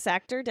 Best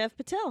actor, Dev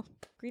Patel.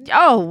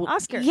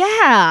 Oscar.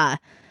 Yeah.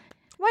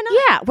 Why not?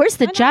 Yeah, where's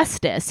the Why not?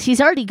 justice? He's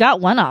already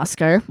got one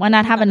Oscar. Why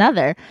not have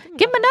another?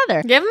 Give him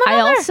another. Give him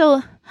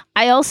another.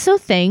 I also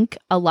think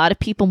a lot of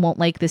people won't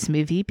like this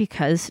movie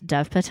because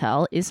Dev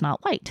Patel is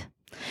not white.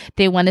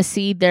 They want to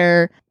see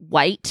their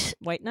white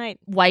White knight.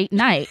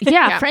 Yeah,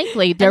 Yeah.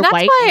 frankly, they're And that's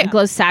white why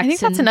Anglo-Saxon. I think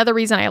that's another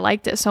reason I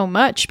liked it so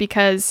much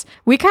because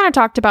we kind of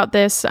talked about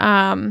this.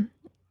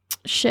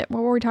 What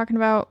were we talking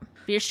about?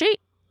 Fear Street.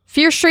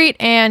 Fear Street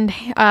and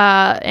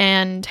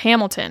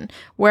Hamilton,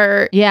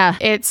 where Yeah.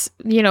 it's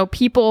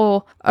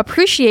people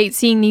appreciate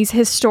seeing these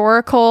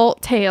historical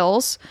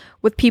tales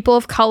with people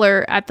of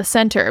color at the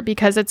center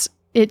because it's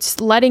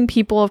letting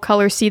people of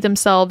color see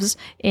themselves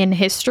in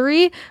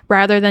history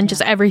rather than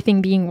just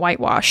everything being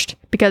whitewashed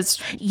because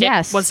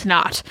Yes. it was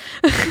not.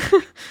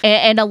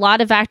 And a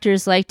lot of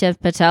actors like Dev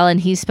Patel, and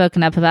he's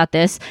spoken up about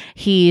this.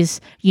 He's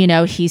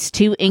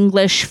too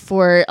English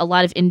for a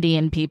lot of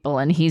Indian people,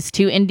 and he's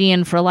too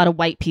Indian for a lot of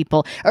white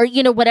people, or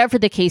whatever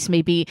the case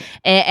may be.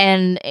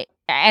 And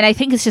I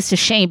think it's just a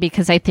shame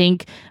because I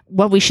think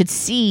what we should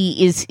see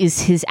is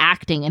his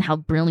acting and how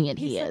brilliant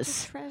he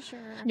is. treasure.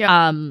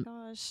 Yeah.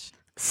 Gosh.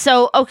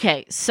 So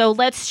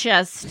let's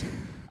just.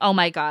 Oh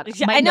my God,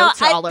 Yeah, my I know,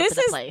 notes are all over this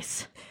the is-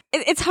 place.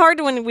 It's hard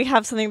when we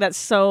have something that's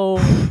so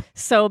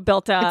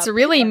built up. It's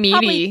really meaty.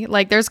 Probably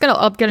Like there's gonna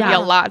be a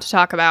lot to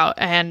talk about,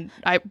 and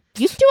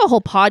You can do a whole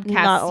podcast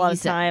not a lot of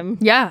season. time.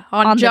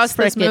 on just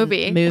this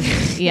frickin'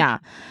 movie. Yeah.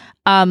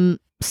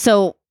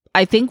 So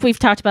I think we've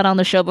talked about on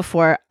the show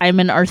before, I'm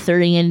an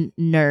Arthurian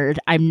nerd.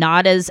 I'm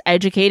not as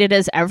educated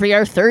as every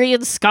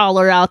Arthurian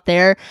scholar out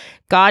there,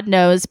 God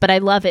knows, but I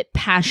love it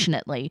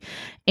passionately.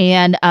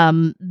 And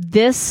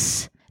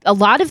a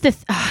lot of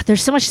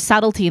there's so much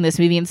subtlety in this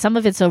movie, and some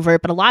of it's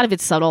overt, but a lot of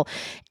it's subtle.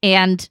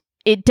 And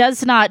it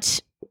was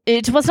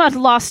not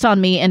lost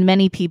on me and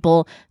many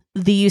people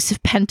the use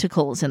of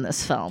pentacles in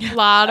this film. A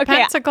lot of Okay,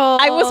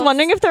 pentacles. I was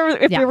wondering if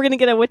we were going to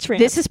get a witch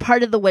rant. This is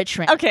part of the witch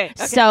rant. Okay,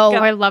 So Oh,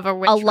 I love a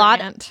witch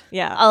rant.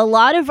 yeah. a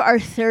lot of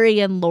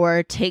Arthurian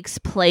lore takes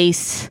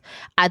place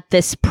at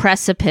this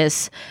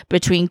precipice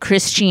between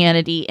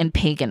Christianity and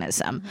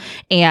paganism,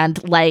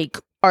 and like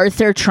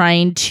Arthur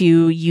trying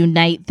to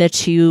unite the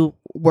two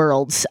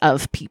worlds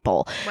of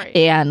people. Right.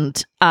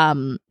 And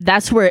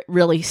that's where it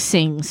really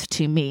sings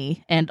to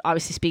me and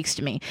obviously speaks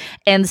to me.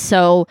 And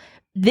so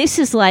this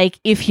is like,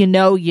 if you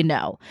know, you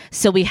know.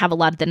 So we have a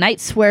lot of the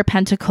knights wear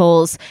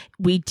pentacles.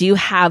 We do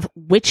have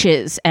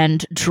witches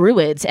and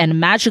druids and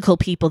magical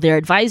people they're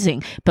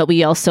advising, but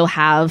we also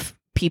have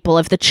people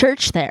of the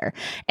church there.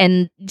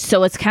 And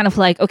so it's kind of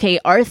like, okay,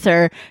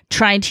 Arthur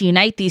trying to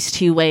unite these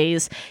two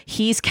ways,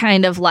 he's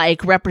kind of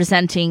like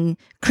representing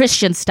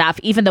Christian stuff,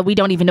 even though we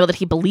don't even know that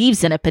he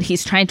believes in it, but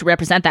he's trying to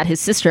represent that. His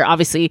sister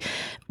obviously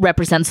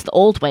represents the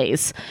old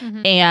ways.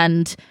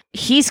 And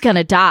he's going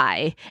to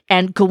die,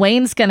 and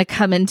Gawain's going to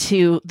come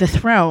into the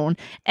throne.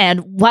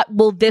 And what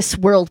will this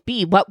world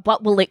be?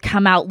 What will it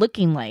come out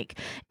looking like?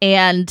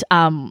 And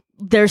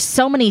there's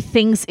so many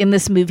things in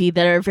this movie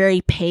that are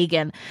very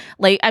pagan.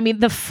 Like, I mean,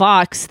 the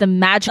fox, the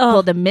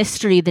magical, the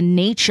mystery, the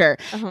nature.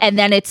 And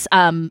then it's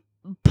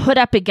put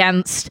up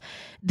against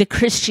the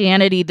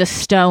Christianity, the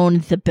stone,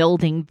 the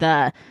building,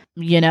 the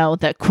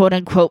quote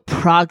unquote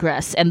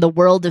progress, and the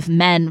world of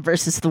men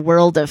versus the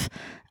world of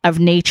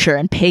nature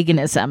and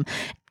paganism.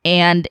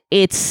 And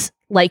it's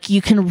like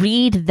you can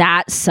read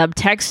that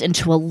subtext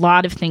into a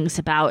lot of things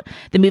about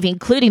the movie,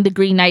 including the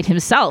Green Knight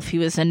himself,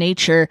 who is a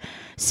nature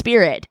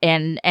spirit,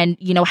 and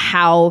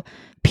how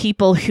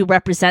people who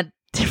represent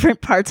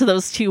different parts of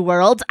those two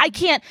worlds.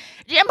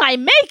 Am I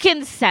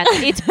making sense?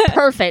 It's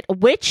perfect.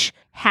 Witch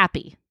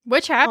happy.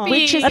 Witch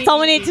happy. That's all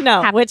we need to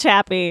know. Happy. Witch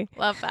happy.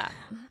 Love that.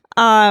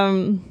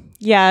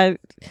 Yeah.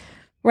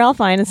 Ralph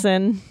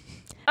Ineson.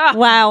 Oh,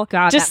 Wow.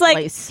 God, Just that like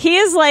place.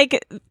 he's like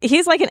an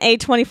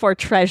A24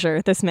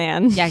 treasure, this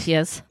man. Yeah, he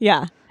is.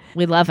 Yeah.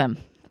 We love him.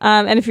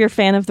 And if you're a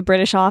fan of The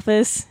British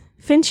Office,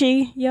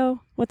 Finchy, yo,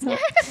 what's up?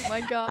 Oh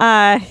my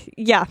god.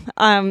 Yeah.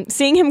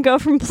 Seeing him go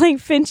from playing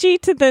Finchy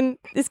to then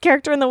his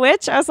character in The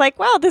Witch, I was like,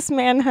 wow, this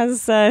man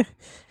has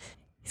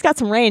he's got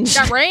some range.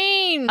 Got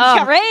range. He's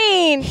got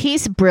range.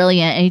 He's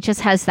brilliant, and he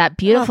just has that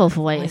beautiful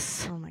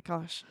voice. Oh my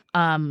gosh.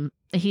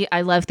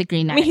 I love the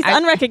Green Knight. I mean, he's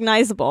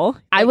unrecognizable.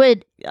 I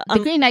would. The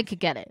Green Knight could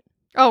get it.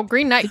 Oh,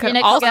 Green Knight could Green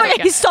Knight also could get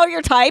get He's so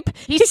your type.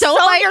 He's so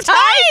my type.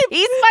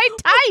 He's my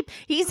type.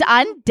 He's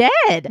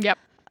undead. Yep.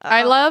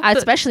 I love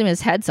especially when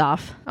his head's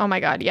off. Oh my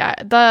god, yeah.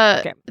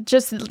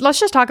 Let's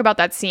just talk about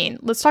that scene.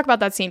 Let's talk about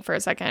that scene for a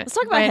second. Let's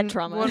talk about head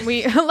trauma. When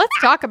we let's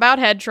talk about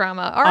head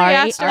trauma. Ari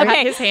Aster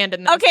had his hand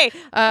in this. Okay,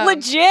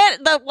 legit.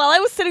 While I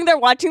was sitting there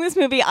watching this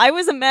movie, I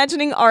was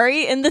imagining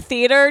Ari in the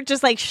theater,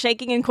 just like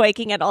shaking and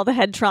quaking at all the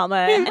head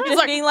trauma, and just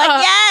like, being like,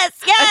 "Yes,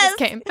 I yes." just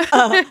came.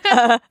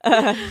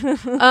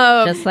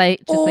 Just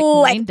like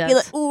Ooh, I mine feel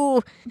does. it.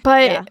 Ooh.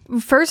 But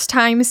first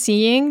time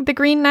seeing the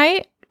Green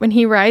Knight when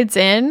he rides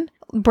in,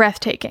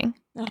 breathtaking.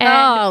 And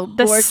Oh,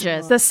 the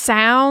gorgeous. The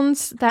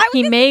sounds that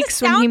he the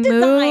makes when he sound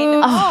design.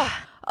 moves.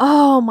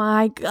 Oh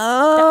my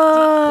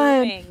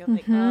god!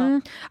 Mhm.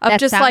 Of That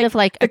just sound of,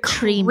 like, a the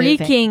tree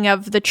creaking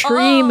of the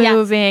tree Oh, yes.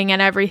 moving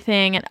and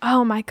everything, and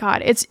oh my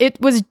god, it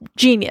was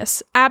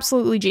genius,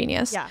 absolutely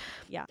genius. Yeah,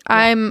 yeah.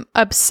 I'm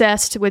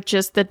obsessed with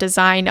just the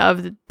design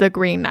of the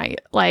Green Knight.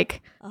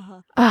 Like,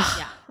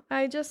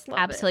 I just love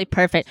Absolutely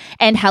perfect.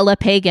 And hella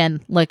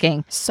pagan looking.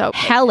 it. So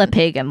Hella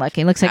pagan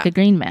looking. Looks like Yeah. a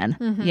green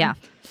man. Yeah.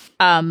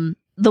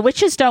 The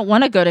witches don't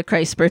want to go to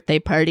Christ's birthday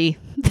party.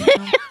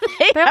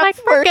 They're like,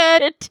 we're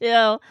good.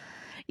 Too.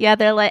 Yeah,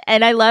 they're like,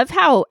 and I love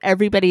how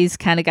everybody's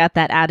kind of got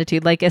that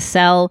attitude. Like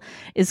Estelle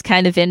is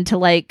kind of into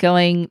like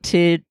going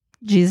to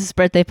Jesus'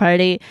 birthday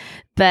party,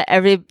 but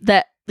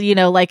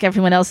like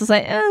everyone else is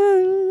like,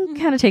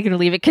 kind of take it or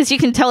leave it, because you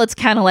can tell it's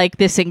kind of like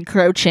this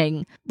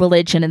encroaching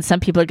religion, and some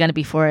people are going to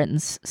be for it,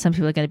 and some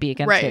people are going to be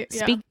against Right, it.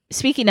 yeah.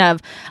 Speaking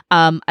of,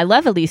 I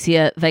love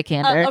Alicia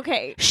Vikander.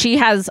 Okay. She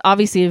has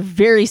obviously a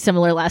very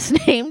similar last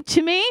name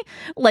to me,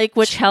 like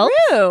which helps.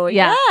 True.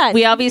 Yeah, Yeah,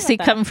 we I obviously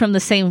didn't know come from the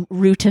same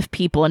root of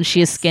people, and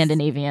she is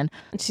Scandinavian.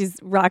 She's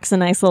rocks a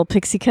nice little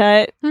pixie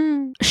cut.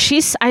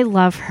 I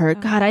love her.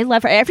 God, I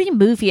love her. Every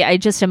movie,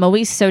 I'm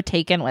always so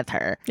taken with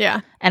her. Yeah.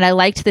 And I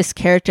liked this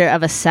character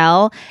of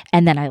Estelle,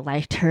 and then I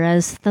liked her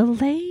as the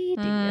lady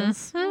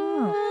as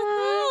well.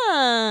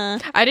 Ah.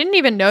 I didn't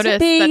even notice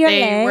be that your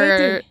they were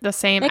lady. the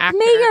same Make actor.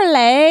 me your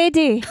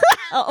lady.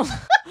 Oh.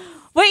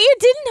 Wait, you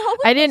didn't know?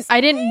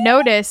 I didn't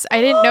notice.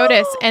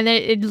 And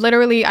it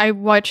literally, I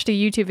watched a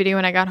YouTube video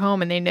when I got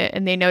home, and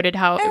they noted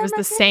how it was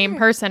the same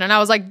person, and I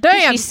was like,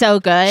 damn, She's so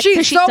good.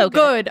 she's 'Cause so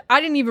good. I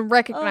didn't even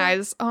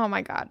recognize. Oh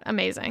my god,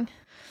 amazing.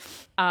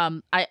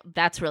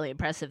 That's really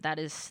impressive.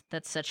 That's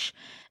such.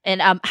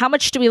 And how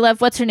much do we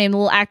love? What's her name? The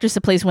little actress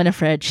that plays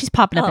Winifred. She's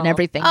popping up in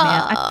everything, man.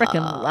 I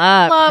freaking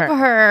love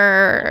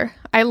her.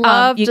 I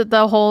loved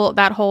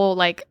that whole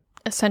like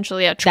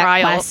essentially a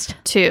trial quest.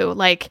 too.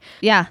 Like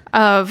Yeah.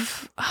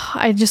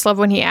 I just love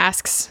when he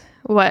asks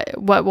what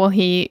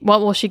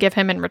will she give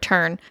him in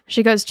return.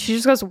 She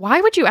just goes,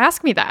 why would you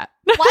ask me that?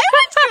 Why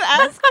would you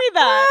ask me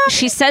that?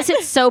 She says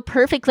it so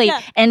perfectly,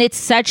 Yeah. and it's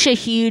such a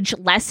huge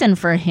lesson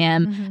for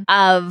him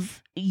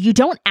of you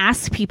don't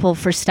ask people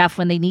for stuff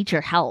when they need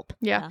your help.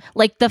 Yeah.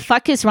 Like, the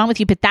fuck is wrong with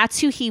you? But that's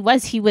who he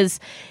was. He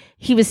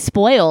was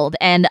spoiled,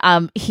 and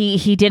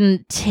he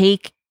didn't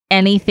take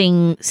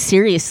anything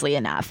seriously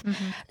enough.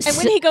 And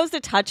when he goes to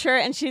touch her,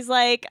 and she's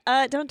like,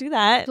 "Don't do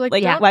that." Like,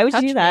 Like, don't why would you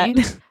touch do that?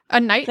 me. A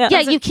knight. Yeah. Yeah,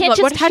 doesn't- you can't what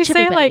just did touch she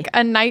say? everybody. Like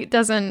a knight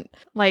doesn't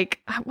like.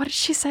 What did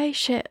she say?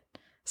 Shit.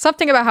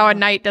 Something about how a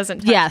knight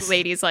doesn't touch Yes.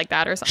 ladies like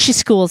that or something. She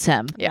schools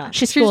him. Yeah. She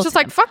She's schools just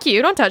like, him. fuck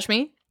you, don't touch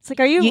me. It's like,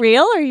 are you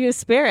real or are you a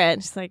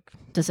spirit? She's like,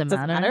 Does it does it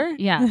matter? matter?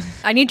 Yeah.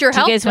 I need your Do you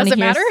help. guys Does wanna it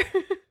hear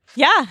matter?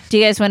 yeah. Do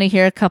you guys want to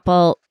hear a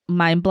couple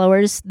mind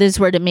blowers? This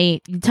word to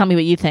me. You tell me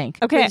what you think.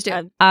 Okay. Please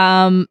do.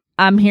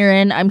 I'm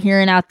hearing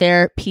out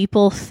there,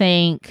 people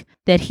think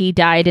that he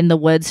died in the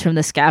woods from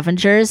the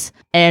scavengers,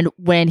 and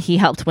when he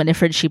helped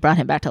Winifred, she brought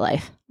him back to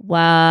life.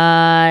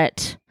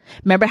 What?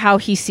 Remember how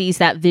he sees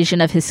that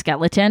vision of his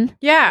skeleton?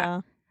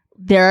 Yeah.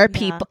 There are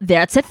people.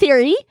 That's a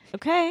theory.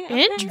 Okay.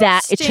 Interesting.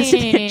 That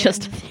it's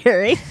just a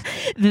theory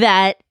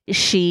that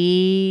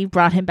she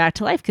brought him back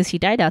to life because he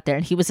died out there,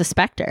 and he was a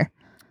specter.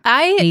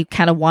 And he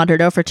kind of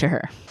wandered over to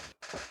her.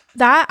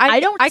 I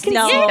don't I can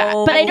know. see that.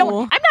 But I'm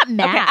not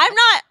mad.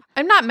 Okay.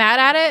 I'm not mad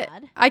at it.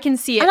 I can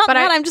see it. I'm not but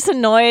mad. I'm just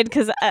annoyed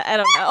because I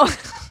don't know.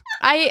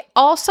 I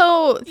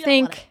also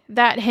think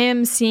that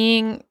him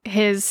seeing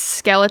his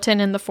skeleton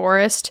in the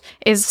forest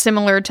is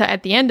similar to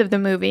at the end of the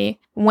movie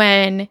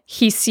when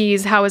he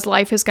sees how his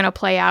life is going to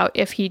play out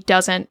if he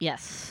doesn't,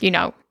 Yes.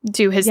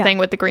 do his thing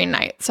with the Green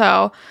Knight.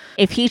 So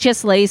If he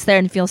just lays there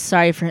and feels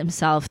sorry for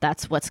himself,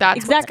 that's what's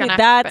That's gonna Exactly. gonna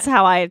That's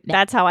happen.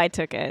 That's how I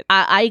took it.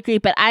 I agree,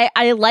 but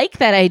I like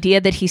that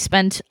idea that he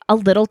spent a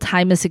little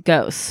time as a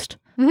ghost.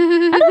 I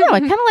don't know. I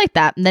kind of like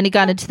that. And then he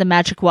got into the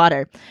magic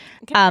water.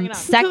 Okay, bring it on.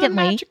 Secondly,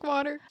 magic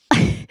water.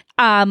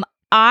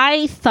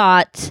 I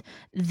thought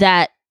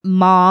that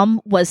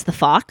Mom was the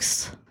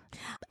fox.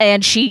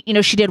 And she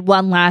did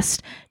one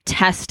last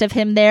test of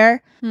him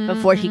there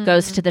before he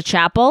goes to the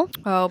chapel.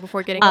 Oh,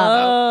 before getting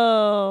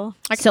Oh.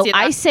 I can So see that.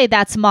 I say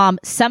that's mom.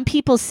 Some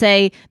people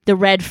say the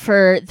red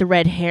fur, the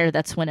red hair,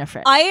 that's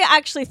Winifred. I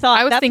actually thought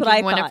I was that's thinking what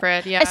I thought.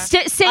 Winifred. Yeah. I I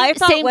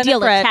thought same deal,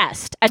 a Winifred-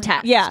 test. A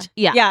test. Yeah.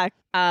 Yeah.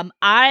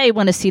 I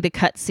want to see the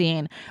cut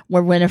scene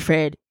where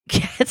Winifred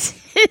gets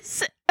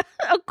his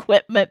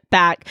equipment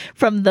back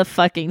from the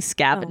fucking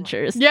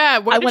scavengers. Yeah,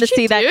 what I did wanna she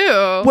see that.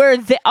 do? Where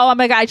oh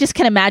my god, I just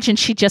can imagine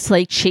she just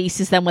like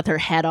chases them with her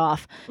head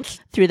off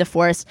through the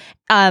forest.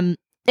 And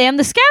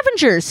the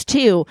scavengers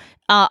too.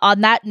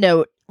 On that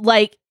note,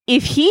 like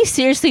if he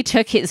seriously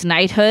took his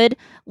knighthood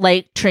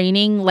like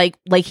training like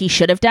he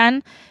should have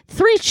done,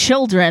 3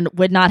 children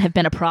would not have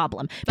been a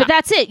problem. But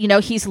that's it.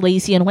 He's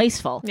lazy and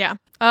wasteful. Yeah.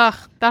 Ugh,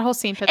 that whole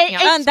scene pissed me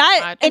off And so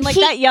that much. and like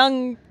that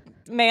young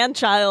man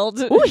child.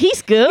 Ooh,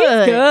 he's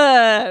good.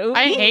 Good. Ooh,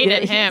 I he's hated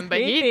good. him, but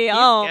Creepy. he's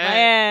oh good.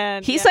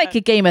 man, He's Yeah. like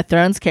a Game of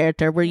Thrones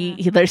character where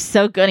they're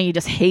so good and you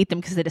just hate them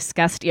because they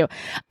disgust you.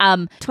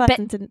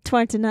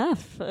 Twat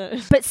enough.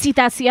 But see,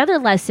 that's the other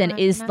lesson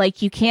is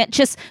like you can't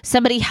just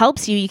somebody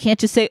helps you. You can't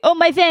just say, "Oh,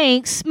 my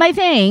thanks."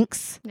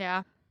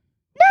 Yeah.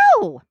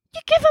 No,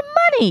 you give them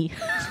money.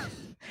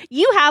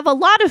 You have a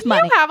lot of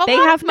money. You have a they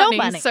lot have of no money,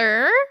 money.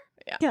 sir.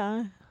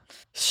 yeah,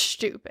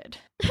 Stupid.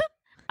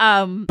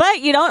 but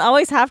you don't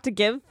always have to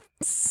give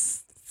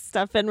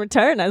stuff in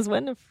return, as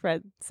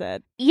Winifred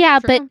said. Yeah,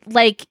 True. but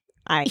like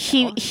I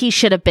he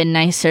should have been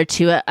nicer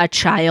to a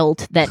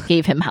child that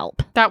gave him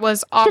help. That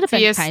was Should have been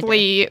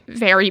obviously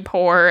very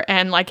poor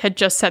and like had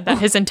just said that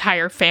his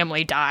entire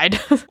family died.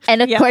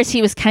 And of Yeah. course,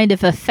 he was kind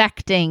of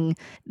affecting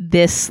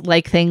this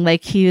like thing.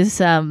 Like he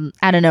was, I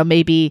don't know,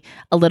 maybe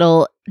a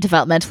little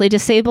developmentally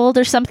disabled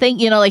or something.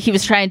 Like he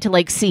was trying to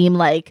like seem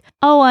like,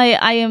 oh,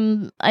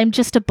 I'm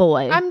just a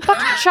boy. I'm but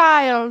a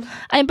child.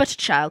 I'm but a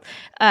child.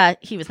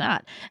 He was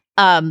not.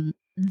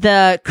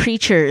 The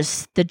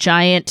creatures, the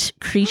giant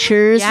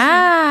creatures.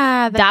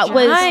 Yeah, That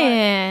was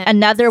giant.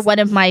 Another one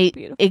of my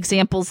Beautiful.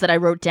 examples that I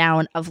wrote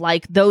down of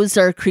like those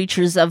are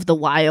creatures of the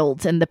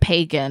wild and the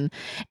pagan,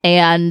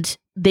 and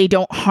they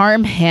don't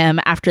harm him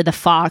after the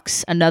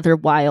fox, another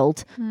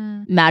wild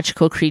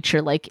magical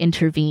creature, like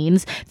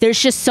intervenes. There's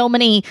just so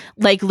many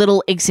like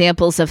little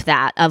examples of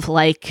that, of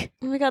like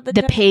Oh my God, the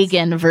giants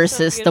pagan are so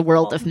versus the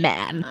world beautiful. of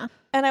man.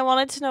 And I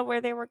wanted to know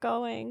where they were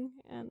going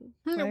and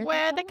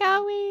Where they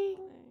going?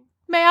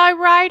 May I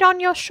ride on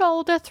your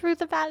shoulder through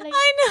the valley?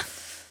 I know.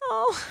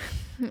 Oh.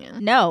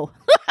 No.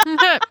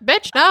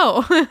 Bitch,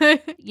 no.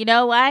 You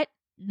know what?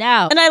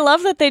 No. And I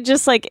love that they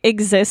just like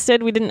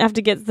existed. We didn't have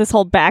to get this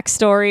whole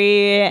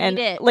backstory, and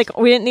didn't. like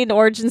we didn't need an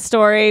origin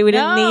story. We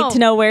didn't No. need to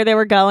know where they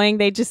were going.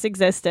 They just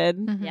existed.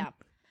 Yeah.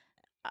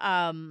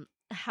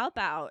 How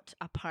about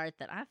a part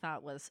that I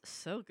thought was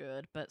so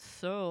good, but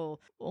so,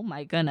 oh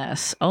my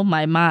goodness, oh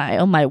my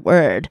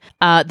word,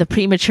 the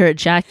premature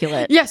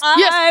ejaculate. Yes,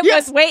 I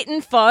yes. was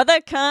waiting for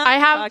the cum. I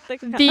have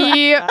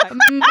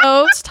the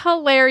most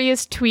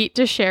hilarious tweet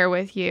to share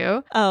with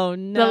you. Oh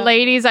no! The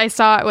ladies I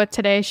saw it with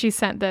today, she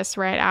sent this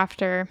right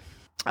after.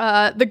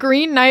 The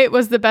Green Knight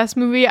was the best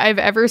movie I've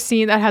ever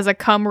seen that has a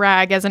cum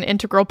rag as an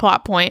integral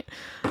plot point.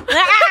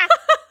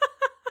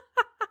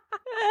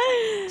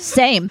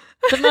 Same.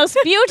 The most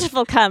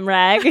beautiful cum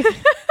rag,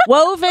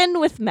 woven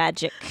with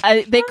magic.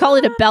 They call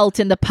it a belt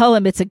in the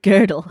poem. It's a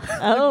girdle.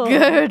 Oh,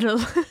 Girdle.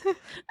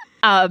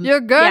 Your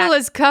girdle yeah.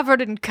 is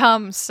covered in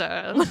cum,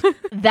 sir.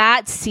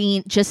 That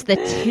scene, just the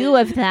two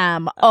of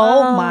them.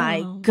 Oh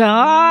my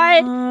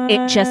god!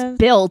 It just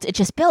builds. It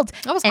just builds.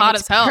 That was And hot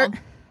it's as hell.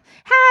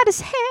 hot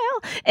as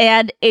hell,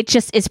 and it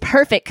just is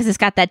perfect because it's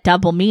got that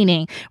double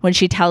meaning when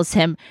she tells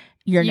him,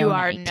 "You're You no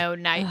are knight." no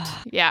knight.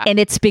 Yeah. And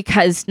it's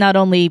because not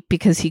only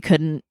because he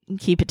couldn't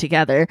keep it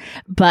together,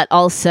 but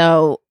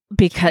also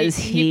because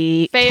He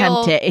he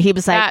failed tempted. He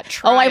was like,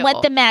 that "Oh, I trial."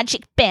 want the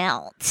magic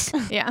belt."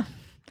 Yeah.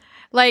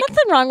 Like,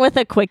 nothing wrong with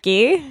a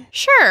quickie.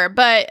 sure,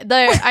 but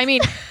I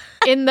mean,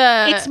 in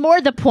the It's more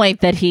the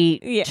point that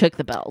he Yeah. took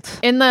the belt.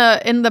 in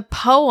the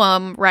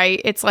poem, right?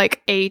 It's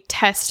like a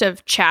test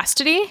of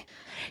chastity.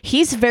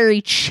 He's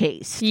very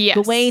chaste. Yes.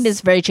 Gawain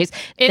is very chaste.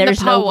 In the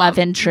There's no poem, love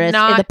interest in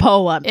not- the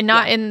poem. And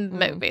not Yeah. in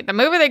the movie. The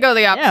movie, they go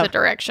the opposite No.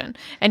 direction.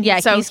 And Yeah,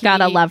 so he's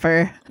got a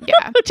lover.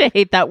 Yeah. Which I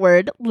hate that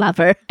word,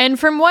 lover. And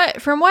from what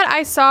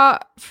I saw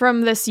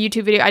from this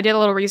YouTube video, I did a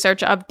little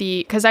research of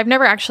because I've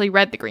never actually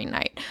read The Green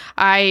Knight.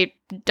 I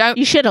don't.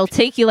 You should. It'll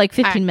take you like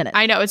 15 minutes.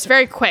 I know it's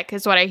very quick,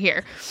 is what I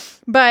hear.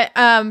 But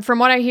from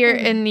what I hear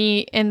in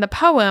the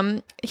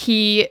poem,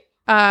 he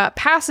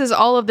passes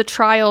all of the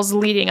trials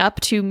leading up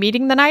to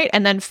meeting the knight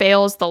and then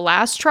fails the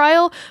last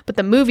trial. But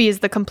the movie is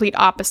the complete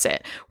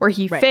opposite, where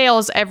he Right.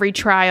 fails every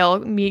trial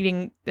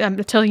meeting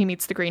until he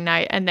meets the Green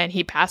Knight, and then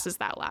he passes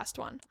that last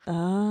one.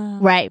 Oh.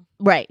 Right,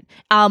 right.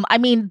 I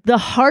mean, the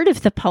heart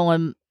of the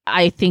poem,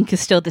 I think,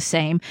 is still the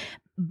same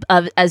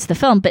as the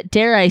film, but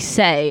dare I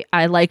say,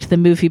 I liked the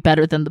movie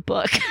better than the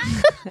book.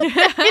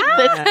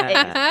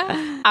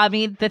 I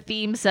mean, the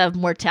themes of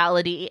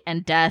mortality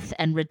and death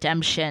and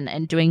redemption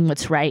and doing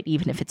what's right,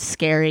 even if it's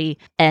scary,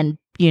 and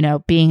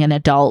being an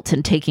adult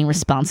and taking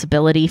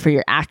responsibility for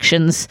your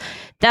actions.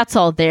 That's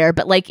all there.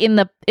 But like in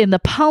the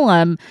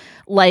poem,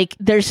 like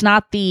there's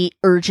not the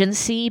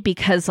urgency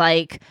because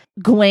like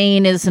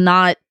Gawain is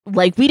not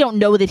like, we don't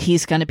know that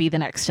he's going to be the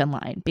next in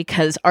line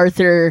because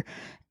Arthur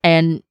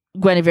and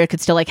Guinevere could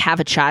still like have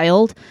a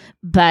child.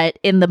 But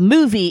in the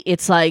movie,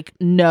 it's like,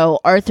 no,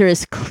 Arthur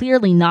is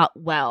clearly not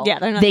well. Yeah,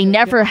 they're not they doing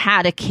never good.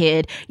 had a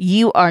kid.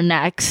 You are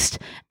next.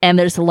 And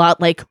there's a lot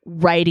like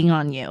riding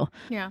on you.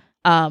 Yeah.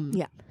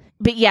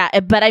 Yeah.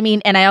 But I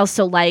mean, and I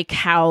also like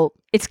how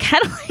it's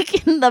kind of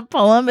like in the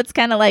poem, it's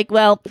kind of like,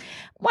 well,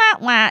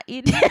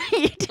 you did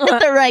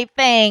the right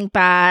thing,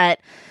 but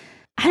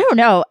I don't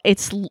know.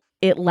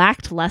 It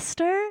lacked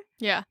luster.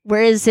 Yeah.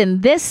 Whereas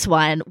in this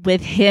one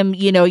with him,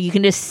 you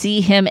can just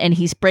see him and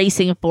he's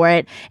bracing for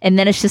it. And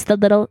then it's just a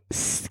little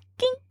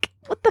skink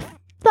with the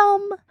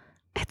thumb.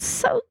 It's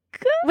so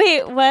good.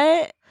 Wait,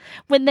 what?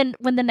 When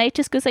the knight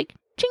just goes like,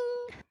 ching,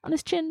 on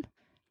his chin.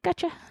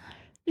 Gotcha.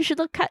 There's your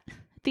little cut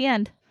at the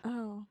end.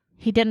 Oh.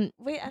 He didn't.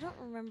 Wait, I don't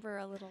remember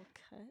a little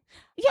cut.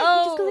 Yeah,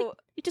 Oh,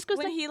 he just goes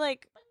when like, he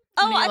like. When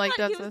Oh, he, I like, thought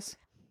does he was. this.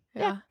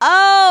 Yeah.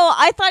 Oh,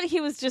 I thought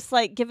he was just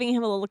like giving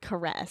him a little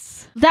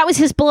caress. that was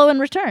his blow in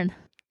return.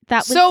 That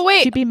was So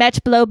wait. to be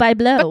matched blow by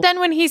blow. But then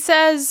when he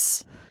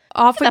says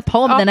off with the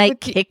poem, off the knight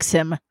with y- kicks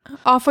him.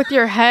 off with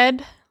your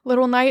head,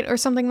 little knight, or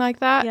something like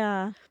that.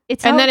 Yeah.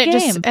 It's And all then a it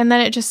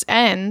game. just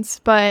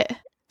ends. But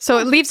so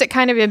it leaves it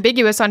kind of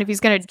ambiguous on if he's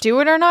gonna do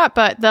it or not.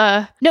 But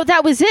the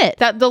was it.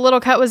 little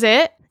cut was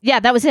it. Yeah,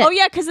 that was it. Oh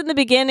yeah, because in the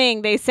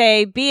beginning they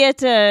say, "Be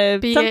it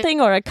something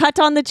or a cut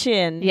on the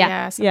chin."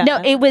 Yeah. something Yeah. No,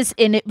 like it was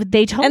in it.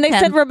 They told And they him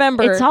said,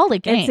 "Remember, it's all a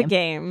game. It's a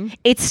game."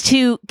 It's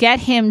to get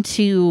him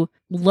to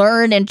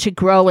learn and to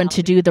grow and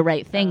to do the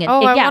right thing. And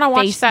Oh, I want to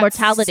watch face that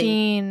mortality.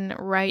 scene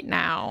right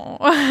now.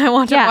 I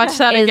want to Yeah, watch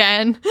that is-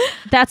 again.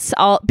 That's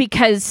all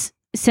because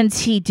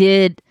since he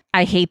did,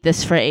 I hate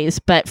this phrase,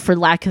 but for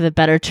lack of a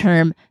better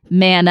term,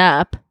 man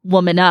up,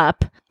 woman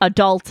up,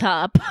 adult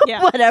up,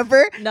 Yeah.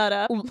 whatever. Nut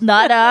up.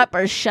 Nut up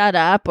or shut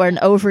up or an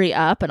ovary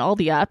up and all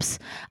the ups.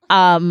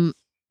 And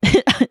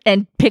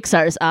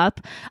Pixar's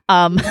up.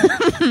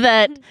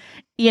 That,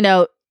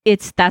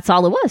 that's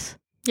all it was.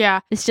 Yeah.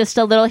 It's just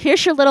a little,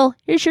 here's your little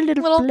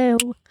blow.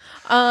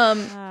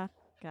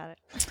 Got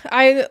it.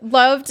 I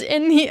loved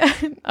in the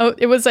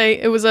it was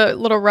a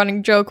little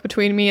running joke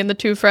between me and the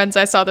two friends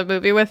I saw the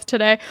movie with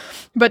today.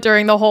 But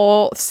during the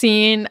whole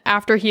scene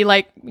after he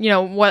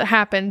what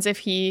happens if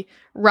he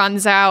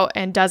runs out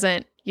and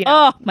doesn't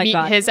Oh, my meet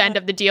God. his end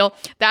of the deal.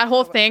 That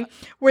whole thing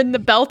when the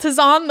belt is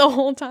on the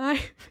whole time.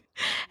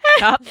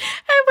 Yep. And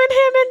when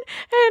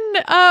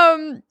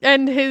him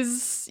and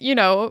his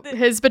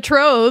his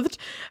betrothed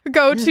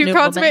go to New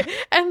consummate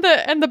and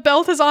the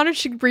belt is on and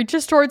she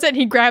reaches towards it and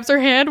he grabs her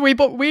hand. We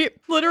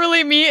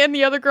literally, me and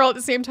the other girl at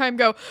the same time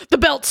go, the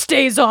belt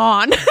stays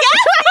on.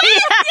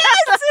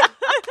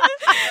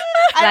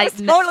 I was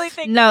totally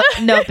thinking. No,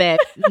 babe.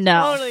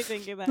 No. Totally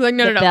thinking that. Like,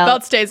 no, The no, belt-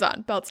 belt stays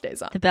on. Belt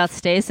stays on. The belt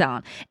stays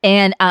on.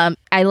 And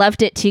I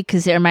loved it too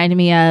because it reminded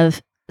me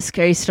of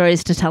Scary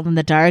Stories to Tell in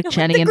the Dark,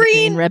 Jenny and the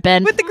Green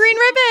Ribbon. With the green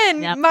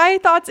ribbon. Yep. My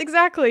thoughts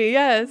exactly,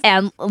 yes.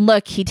 And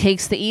look, he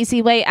takes the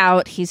easy way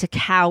out. He's a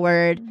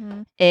coward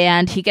Mm-hmm.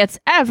 and he gets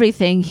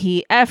everything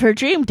he ever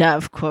dreamed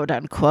of, quote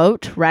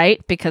unquote, right?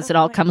 Because it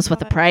all comes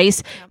with a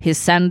price. His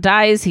son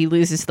dies. He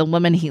loses the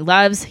woman he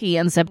loves. He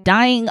ends up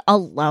dying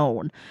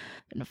alone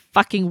in a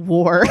fucking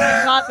war.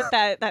 God,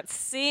 but that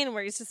scene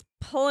where he's just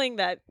pulling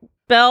that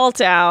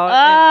belt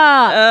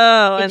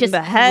out. It And just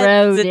the head.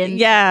 rode in.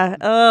 Yeah.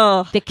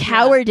 Oh. The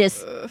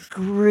cowardice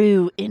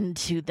grew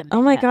into the man.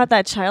 Oh my God,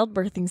 that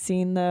childbirthing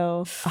scene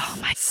though. Oh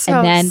my So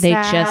and then they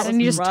sad. just and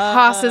he just Rough.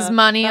 tosses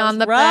money That on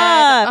was the rough.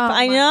 bed. Oh I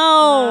my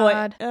know.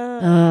 God.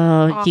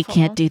 Oh, you Awful.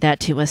 can't do that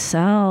to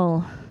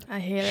Estelle. I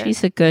hate it.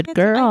 She's a good I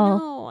girl.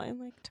 know. I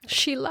liked her.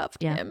 She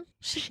loved Yeah. him.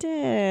 She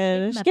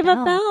did. She She gave gave him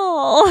a a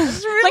bell.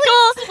 really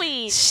oh,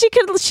 sweet.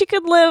 She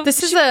could live.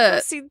 This is she could a- go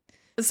see-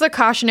 This is a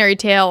cautionary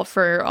tale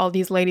for all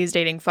these ladies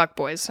dating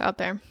fuckboys out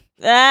there.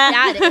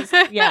 Yeah, it is.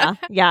 Yeah,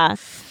 yeah.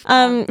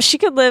 She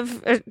could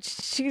live.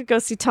 She could go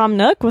see Tom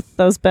Nook with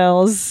those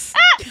bells.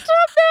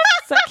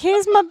 It's like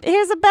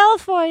here's a bell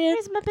for you.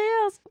 Here's my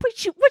bells.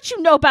 What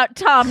you know about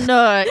Tom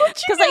Nook?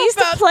 Because I used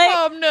to about play.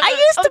 Tom Nook? I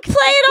used to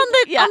play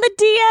it on the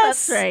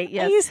DS. That's right,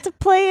 yes. I used to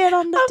play it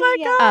on the Oh my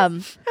DS.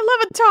 God. I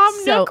love a Tom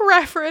So- Nook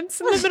reference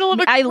in the middle of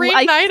a I Green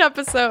like- Knight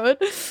episode.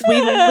 We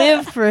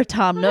live for a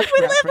Tom Nook.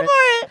 We live for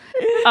it.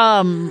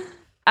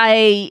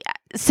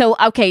 So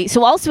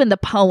also in the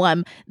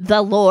poem,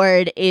 the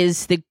Lord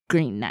is the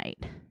Green Knight.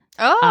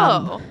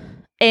 Oh.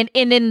 And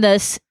in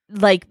this,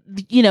 like,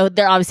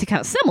 they're obviously kind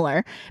of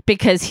similar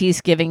because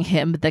he's giving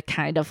him the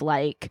kind of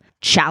like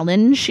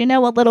challenge, a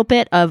little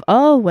bit of,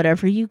 oh,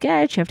 whatever you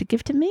get, you have to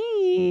give to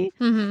me.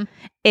 Mm-hmm.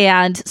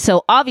 And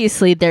so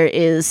obviously there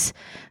is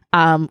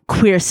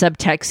queer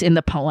subtext in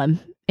the poem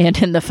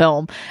and in the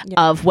film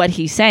of what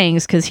he's saying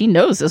is because he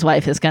knows his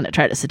wife is going to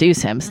try to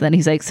seduce him. So then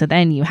he's like, so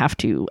then you have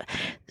to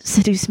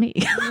seduce me.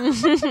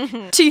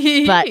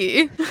 But-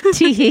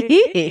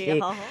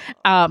 Tee-hee-hee.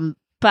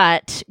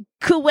 But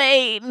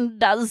Gawain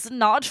does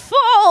not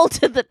fall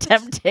to the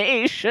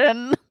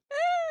temptation.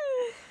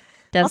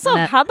 Doesn't Also,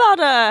 it? how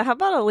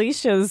about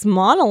Alicia's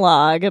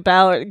monologue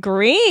about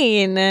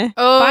green?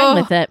 Oh, Fine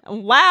with it.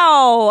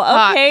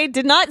 Wow. Okay,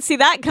 did not see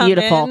that coming.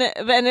 Beautiful. And it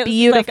was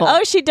Beautiful. Like,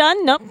 oh, is she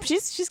done? Nope.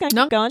 She's gonna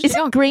No, keep going. Is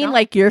No, green no.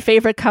 like your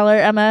favorite color,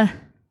 Emma?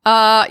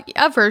 a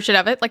version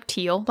of it, like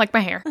teal, like my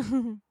hair.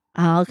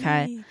 Oh,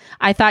 okay.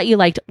 I thought you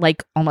liked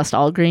like almost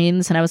all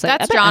greens, and I was like,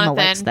 That's I bet Emma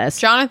likes Jonathan. this.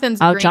 Jonathan's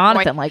Oh, green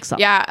Jonathan boy. likes them.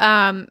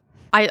 Yeah.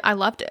 I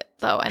loved it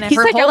though, and He's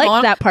her like, I whole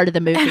like that part of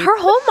the movie. And her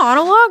whole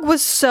monologue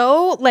was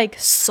so like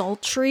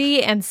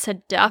sultry and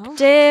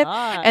seductive.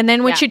 God. And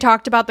then when Yeah. she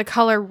talked about the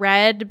color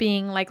red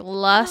being like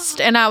lust,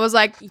 and I was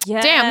like,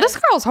 Yes. damn, this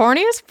girl's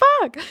horny as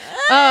fuck.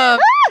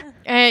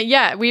 And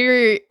yeah,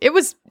 it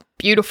was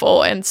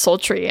beautiful and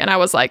sultry, and I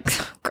was like,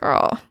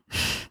 girl.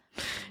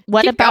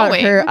 What Keep about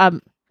going.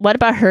 her? What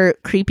about her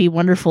creepy,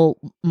 wonderful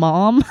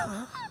mom?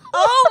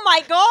 Oh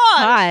my god.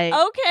 Hi.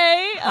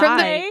 Okay.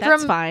 Hi,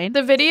 that's from fine.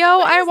 The video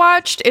I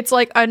watched, it's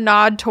like a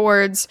nod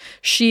towards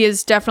she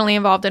is definitely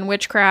involved in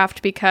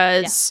witchcraft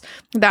because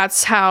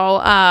that's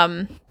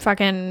how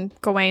fucking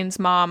Gawain's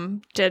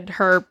mom did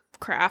her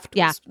craft.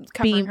 Yeah. was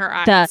covering Being her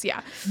eyes. Yeah.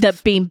 The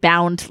being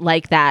bound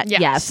like that.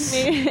 Yes. Yes.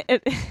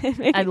 It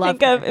made I me love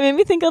think of, it made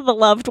me think of the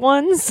loved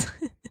ones.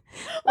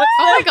 Oh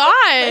my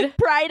god.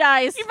 Bright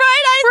eyes. Bright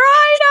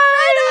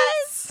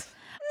eyes.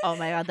 Oh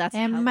my god, that's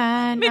Am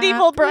I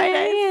Medieval not bright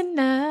pretty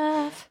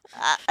enough?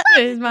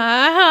 Is my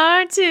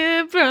heart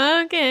too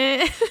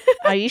broken?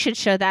 Oh, you should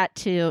show that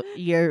to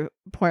your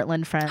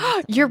Portland friends.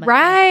 You're Oh my God.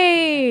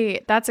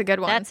 right. That's a good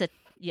one. That's it.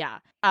 Yeah.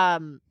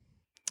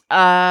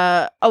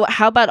 Oh,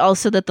 how about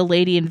also that the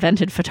lady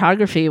invented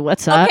photography?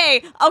 What's up?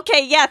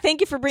 Okay, yeah,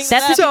 thank you for bringing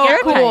That's that a up. so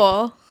stereotype.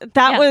 cool.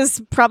 That Yeah.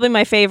 was probably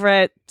my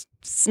favorite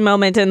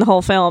moment in the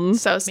whole film.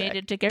 So Made sick.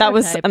 it to That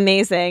was daguerreotype.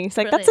 amazing. It's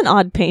like, that's Brilliant. an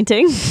odd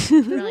painting.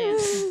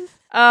 Brilliant.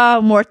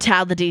 Oh,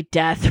 mortality,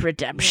 death,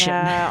 redemption,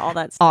 Yeah, all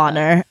that stuff.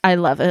 honor. I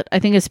love it. I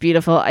think it's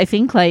beautiful. I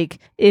think like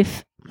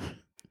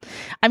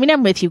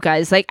I'm with you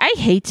guys. Like I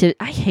hate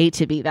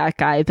to be that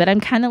guy, but I'm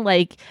kind of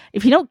like,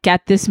 if you don't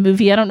get this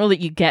movie, I don't know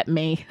that you get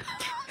me.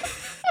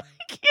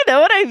 You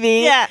know what I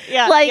mean?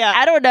 Yeah, Like, yeah.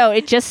 I don't know.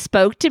 It just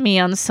spoke to me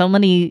on so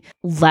many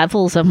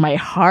levels of my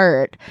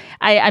heart.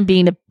 I'm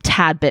being a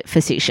tad bit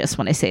facetious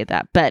when I say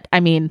that, but I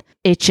mean,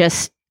 it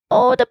just,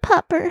 oh, the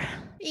pupper.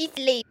 He's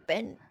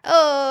sleeping.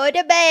 Oh,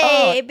 the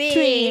Oh, baby.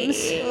 dreams.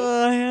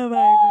 Oh, yeah,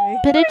 baby.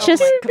 But it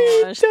just, Oh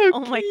my gosh. Oh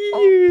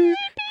my.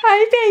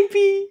 Hi,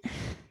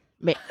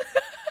 baby.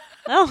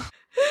 Oh.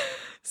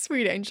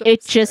 Sweet angel.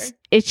 it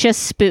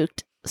just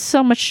spooked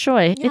so much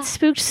joy. It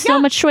spooked so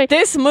much joy.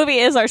 This movie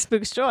is our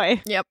Spook's Joy.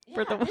 Yep.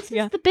 For the, This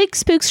yeah. is the big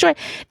spook story.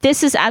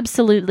 This is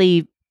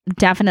absolutely,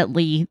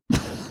 definitely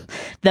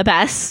the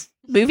best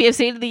movie I've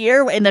seen of the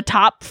year, in the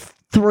top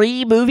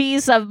 3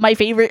 movies of my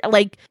favorite.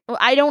 Like,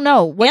 I don't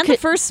know. What And the could,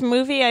 first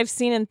movie I've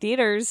seen in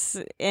theaters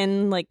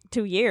in like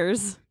 2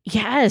 years.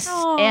 yes.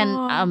 Aw.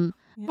 And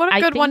What a I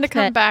good one to think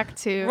come that- back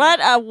to. What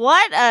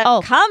a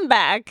Oh.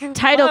 comeback.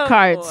 Title Whoa.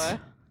 cards.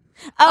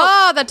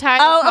 Oh, the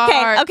title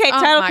cards. Okay, Oh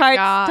title my cards.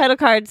 God. Title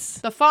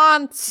cards. The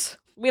fonts.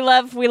 We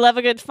love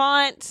a good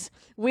font.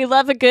 We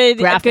love a good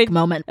graphic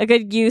moment. a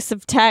good use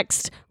of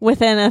text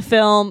within a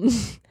film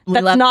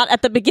that's love- not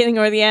at the beginning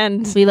or the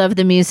end. We love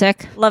the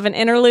music. Love an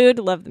interlude,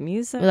 love the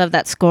music. We love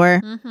that score.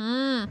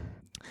 Mm-hmm.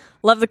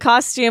 Love the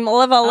costume. I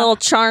love a little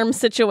charm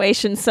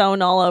situation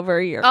sewn all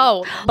over your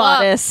Oh,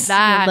 bodice. love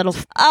that. Little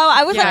Oh,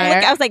 I was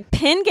Yeah. I was like,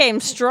 pin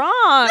game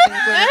strong.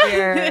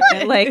 Guinevere.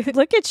 Like,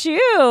 look at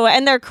you.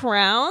 And their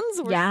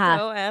crowns were Yeah.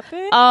 so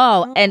epic.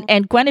 Oh,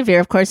 and Guinevere,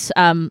 of course,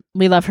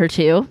 we love her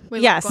too. We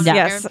love Yes, Guinevere.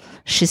 yes.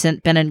 She's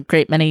been in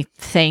great many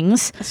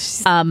things.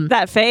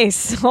 That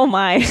face. Oh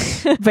my.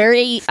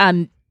 Very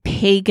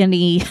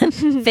pagan-y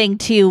thing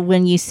too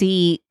when you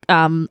see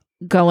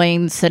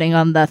Gawain sitting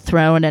on the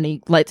throne and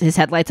he lights his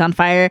head lights on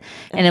fire,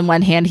 and in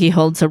one hand he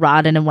holds a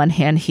rod and in one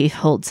hand he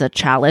holds a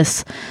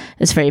chalice.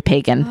 It's very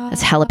pagan.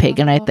 It's hella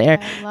pagan right there.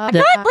 I love The,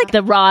 that. like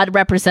the rod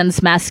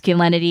represents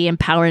masculinity and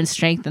power and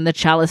strength, and the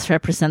chalice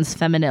represents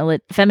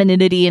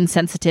femininity and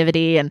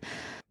sensitivity. And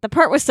The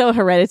part was so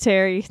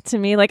hereditary to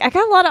me. Like, I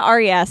got a lot of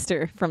Ari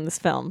Aster from this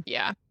film.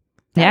 Yeah.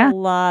 yeah, A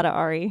lot of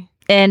Ari.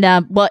 and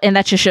and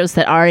that just shows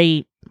that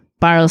Ari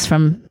borrows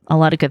from a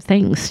lot of good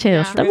things too,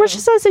 Yeah. which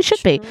is as it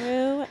should be.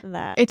 True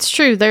that. It's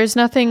true. There's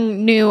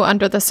nothing new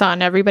under the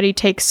sun. Everybody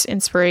takes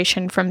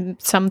inspiration from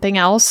something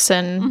else.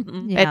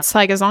 And Yeah. it's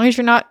like, as long as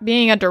you're not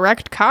being a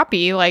direct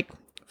copy, like,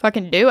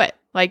 fucking do it.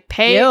 Like, Do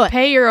pay it.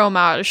 pay your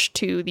homage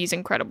to these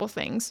incredible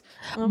things.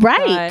 Oh my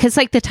Right, God. because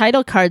like the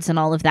title cards and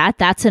all of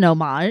that's an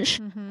homage.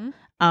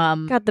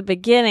 Mm-hmm. God, the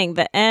beginning,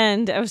 the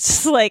end. I was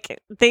just like,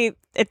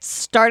 it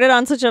started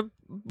on such a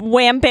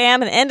wham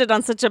bam and ended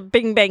on such a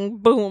bing bang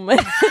boom.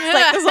 It's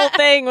like this whole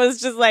thing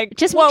was just like It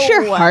just whoa. makes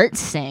your heart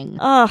sing.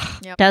 Ugh.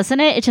 Doesn't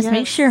it? It just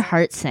makes your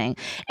heart sing.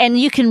 And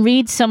you can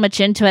read so much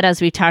into it,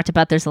 as we talked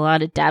about. There's a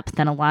lot of depth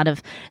and a lot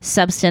of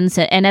substance.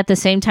 And at the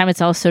same time,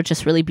 it's also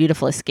just really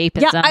beautiful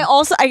escapism.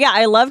 Yeah,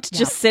 I loved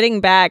just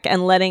sitting back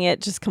and letting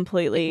it just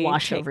completely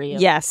Wash over you.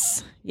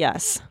 Yes.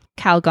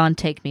 Calgon,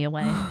 take me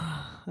away.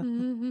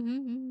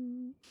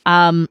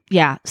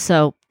 Yeah,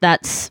 so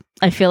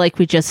I feel like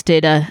we just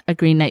did a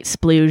Green Knight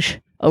splooge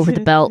over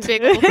the belt.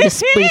 Big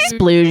Just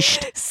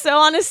splooged. So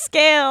on a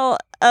scale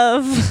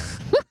of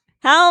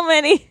how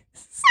many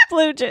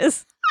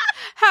splooges?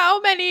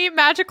 How many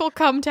magical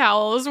cum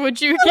towels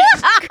would you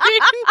give Green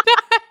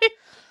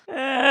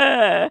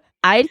Knight?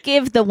 I'd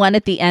give the one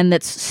at the end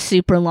that's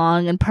super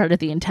long and part of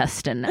the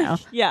intestine now.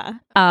 Yeah.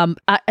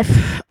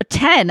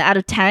 10 out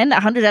of 10,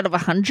 100 out of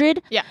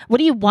 100. Yeah. What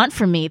do you want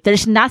from me?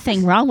 There's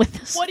nothing wrong with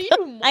this. What do you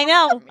want?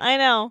 I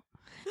know.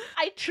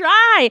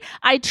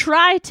 I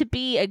try to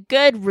be a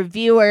good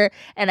reviewer,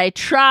 and I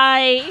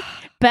try,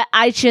 but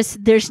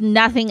there's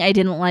nothing I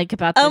didn't like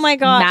about this Oh my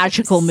gosh.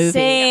 magical movie.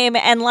 Same.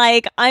 And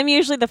like, I'm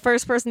usually the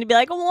first person to be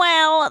like,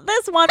 well,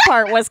 this one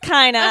part was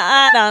kind of,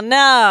 I don't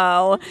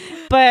know.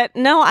 But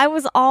no, I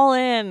was all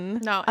in.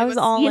 No, I it was was-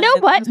 all in. You know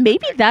what?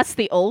 Maybe that's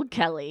the old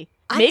Kelly.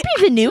 Maybe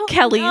the new don't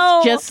Kelly's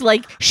know. just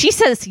like, she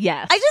says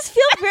yes. I just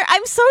feel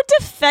I'm so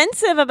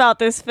defensive about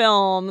this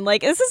film.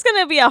 Like, this is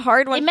going to be a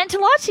hard one. It meant a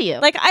lot to you.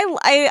 Like,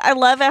 I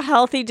love a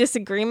healthy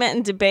disagreement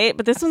and debate,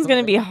 but this one's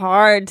going to be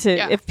hard to,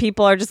 if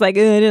people are just like,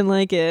 I didn't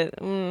like it.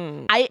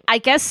 I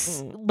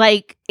guess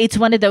like it's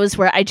one of those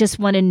where I just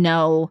want to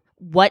know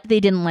what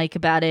they didn't like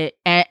about it,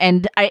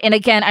 and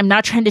again, I'm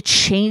not trying to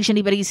change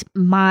anybody's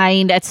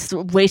mind. That's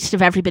a waste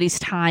of everybody's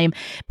time.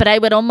 But I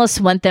would almost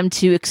want them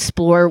to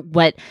explore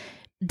what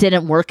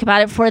didn't work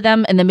about it for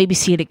them, and then maybe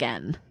see it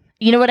again.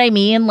 You know what I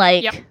mean?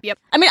 Like, Yep.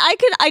 I mean,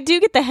 I do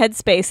get the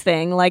headspace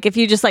thing. Like, if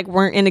you just like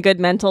weren't in a good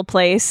mental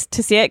place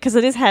to see it, because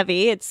it is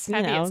heavy. It's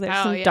Heavy you know, as there's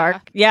hell, some yeah.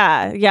 dark.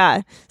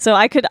 Yeah. So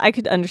I could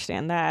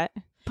understand that,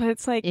 but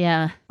it's like,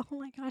 yeah. oh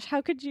my gosh,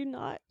 how could you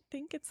not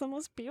think it's the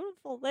most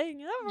beautiful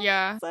thing ever?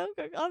 Yeah. So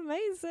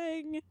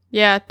amazing.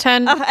 Yeah,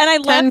 10, And I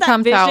love 10 that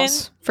cum vision.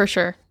 towels, for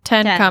sure.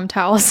 10 cum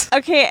towels.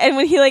 Okay, and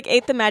when he like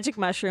ate the magic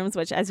mushrooms,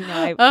 which, as you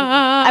know,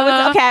 I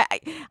was okay.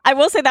 I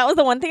will say that was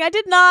the one thing I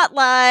did not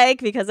like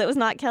because it was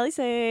not Kelly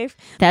safe.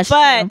 That's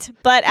But true.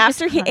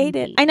 after he ate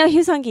it, I know he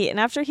was hungry, and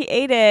after he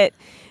ate it,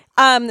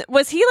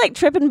 was he like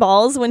tripping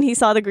balls when he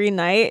saw the Green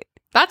Knight?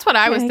 That's what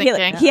I was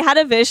thinking. He had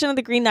a vision of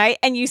the Green Knight,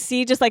 and you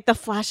see just like the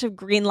flash of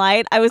green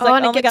light. I was like,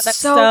 and oh it my god, gets that's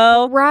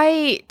so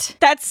bright.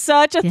 That's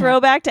such a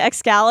throwback to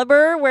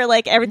Excalibur, where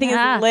like everything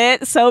Yeah. is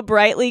lit so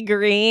brightly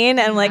green,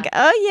 and like,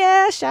 oh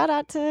yeah, shout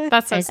out to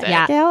That's so sick.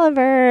 Yeah.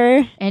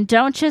 Excalibur. And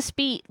don't just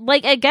be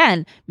like,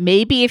 again,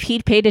 maybe if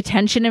he'd paid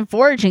attention in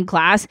foraging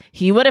class,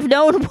 he would have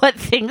known what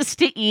things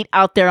to eat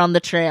out there on the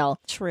trail.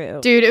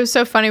 True. Dude, it was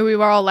so funny. We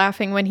were all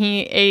laughing when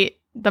he ate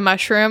the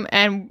mushroom,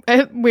 and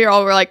we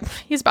all were like,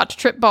 he's about to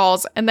trip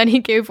balls. And then he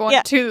gave one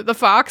to the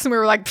fox, and we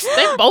were like,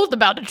 they're both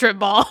about to trip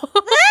ball.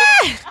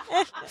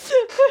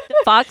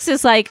 Fox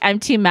is like, I'm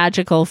too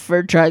magical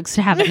for drugs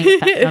to have any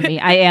effect on me.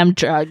 I am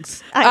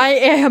drugs. I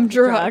am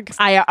drugs.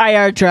 I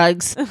are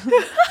drugs.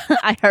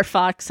 I are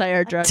Fox. I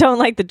are drugs. Don't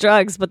like the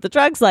drugs, but the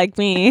drugs like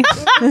me.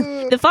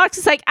 The Fox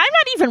is like, I'm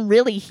not even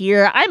really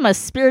here. I'm a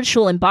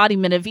spiritual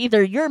embodiment of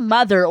either your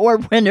mother or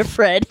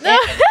Winifred.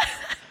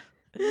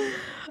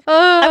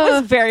 I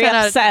was very 10 out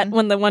of upset 10.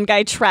 when the one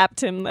guy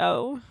trapped him,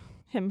 though.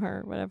 Him,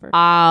 her, whatever.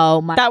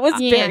 Oh my! That was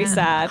very Yeah.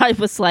 sad. I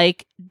was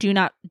like, do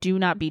not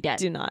be dead.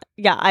 Do not.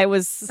 Yeah, I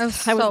was. That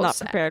was I was so not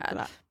prepared for sad.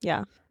 that.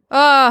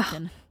 Yeah.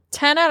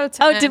 10 out of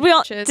 10. Oh, did we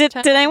all? bitches. Did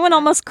 10 did out of anyone 10.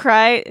 almost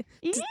cry?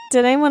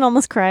 Did anyone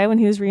almost cry when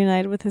he was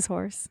reunited with his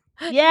horse?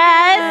 Yes.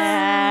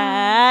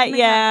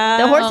 Yeah.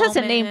 The horse has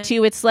a Oh, name man.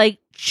 too. It's like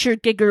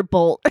Chirgigger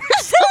Bolt or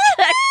something.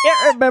 I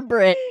can't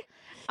remember it.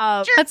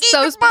 That's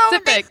so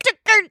specific.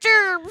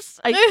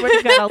 I swear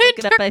to God, I'll look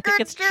it up. I think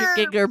it's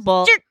Chirgigger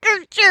Bolt.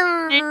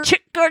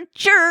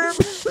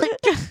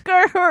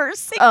 Chirgigger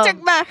horse.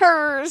 took my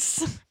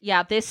hers.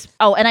 Yeah, this.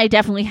 Oh, and I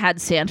definitely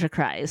had Sandra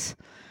cries,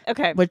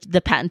 Okay. which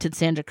the patented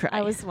Sandra cry.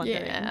 I was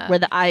wondering. Yeah. where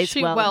the eyes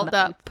She well and welled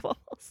nothing up.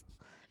 falls.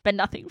 But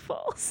nothing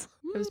falls.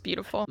 It was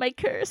beautiful. My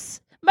curse.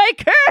 My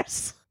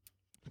curse.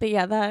 But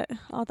yeah, that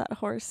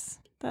horse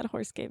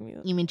gave me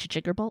You mean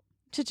Chirgigger Bolt?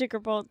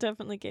 Chickerbolt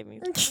definitely gave me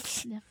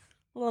Yeah.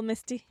 a little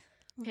misty.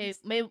 Okay,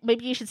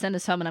 maybe you should send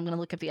us home, and I'm going to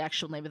look up the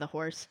actual name of the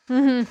horse.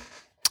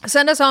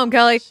 Send us home,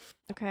 Kelly.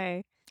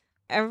 Okay.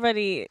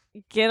 Everybody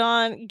get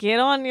on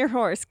your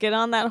horse. Get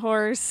on that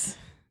horse.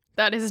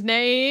 That is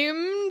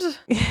named.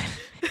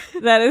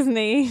 That is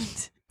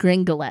named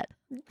Gringolet.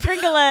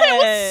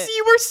 Pringlet.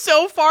 You were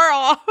so far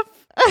off.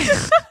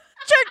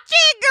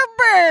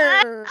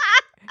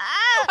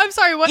 I'm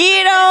sorry, what?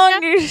 Get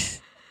on your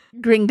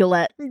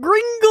Gringolet.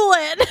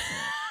 Gringolet.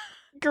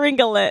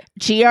 Gringolet.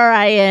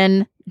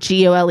 Gringolet.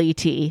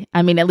 Golet.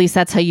 I mean, at least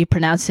that's how you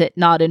pronounce it,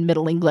 not in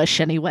Middle English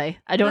anyway.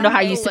 I don't know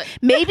how you say.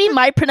 Maybe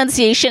my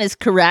pronunciation is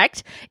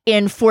correct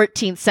in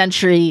 14th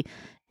century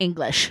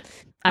English.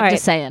 I'm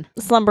just saying.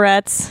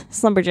 Slumberettes,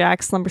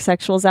 slumberjacks,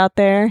 slumbersexuals out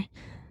there.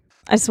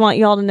 I just want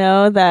you all to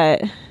know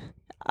that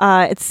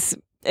it's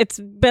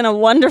been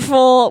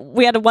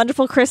we had a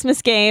wonderful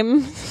Christmas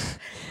game.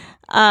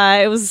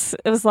 It was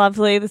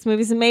lovely. This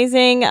movie's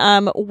amazing.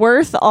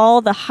 Worth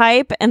all the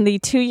hype and the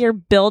 2-year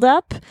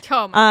buildup.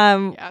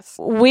 Yes.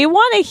 We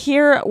want to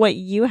hear what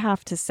you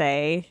have to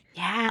say.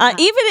 Yeah.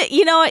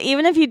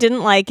 Even if you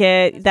didn't like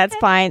it, that's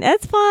fine.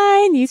 It's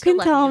fine. You can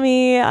tell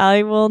me.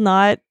 I will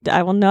not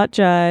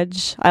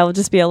judge. I will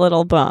just be a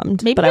little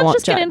bummed. Maybe but I won't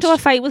just judge. get into a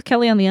fight with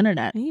Kelly on the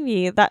internet.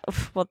 Maybe that.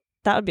 Well,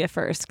 that would be a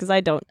first because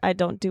I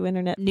don't do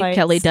internet New fights.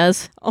 Kelly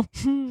does. Oh.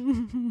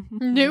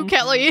 New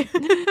Kelly.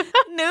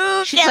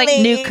 New She's Kelly.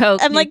 like new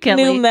Coke. I'm new like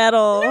Kelly. new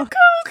metal. New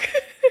Coke.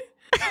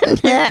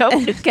 New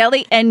Coke. New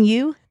Kelly and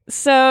you.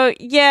 So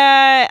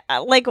yeah,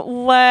 like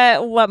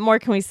what more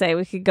can we say?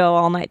 We could go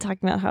all night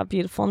talking about how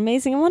beautiful and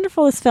amazing and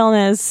wonderful this film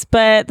is.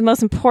 But the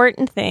most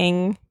important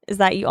thing is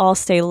that you all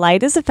stay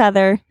light as a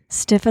feather,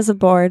 stiff as a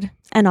board,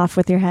 and off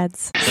with your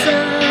heads.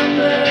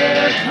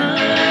 Slumber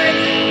party.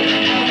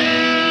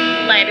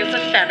 Light as a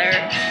feather,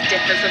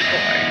 stiff as a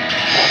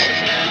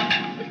board.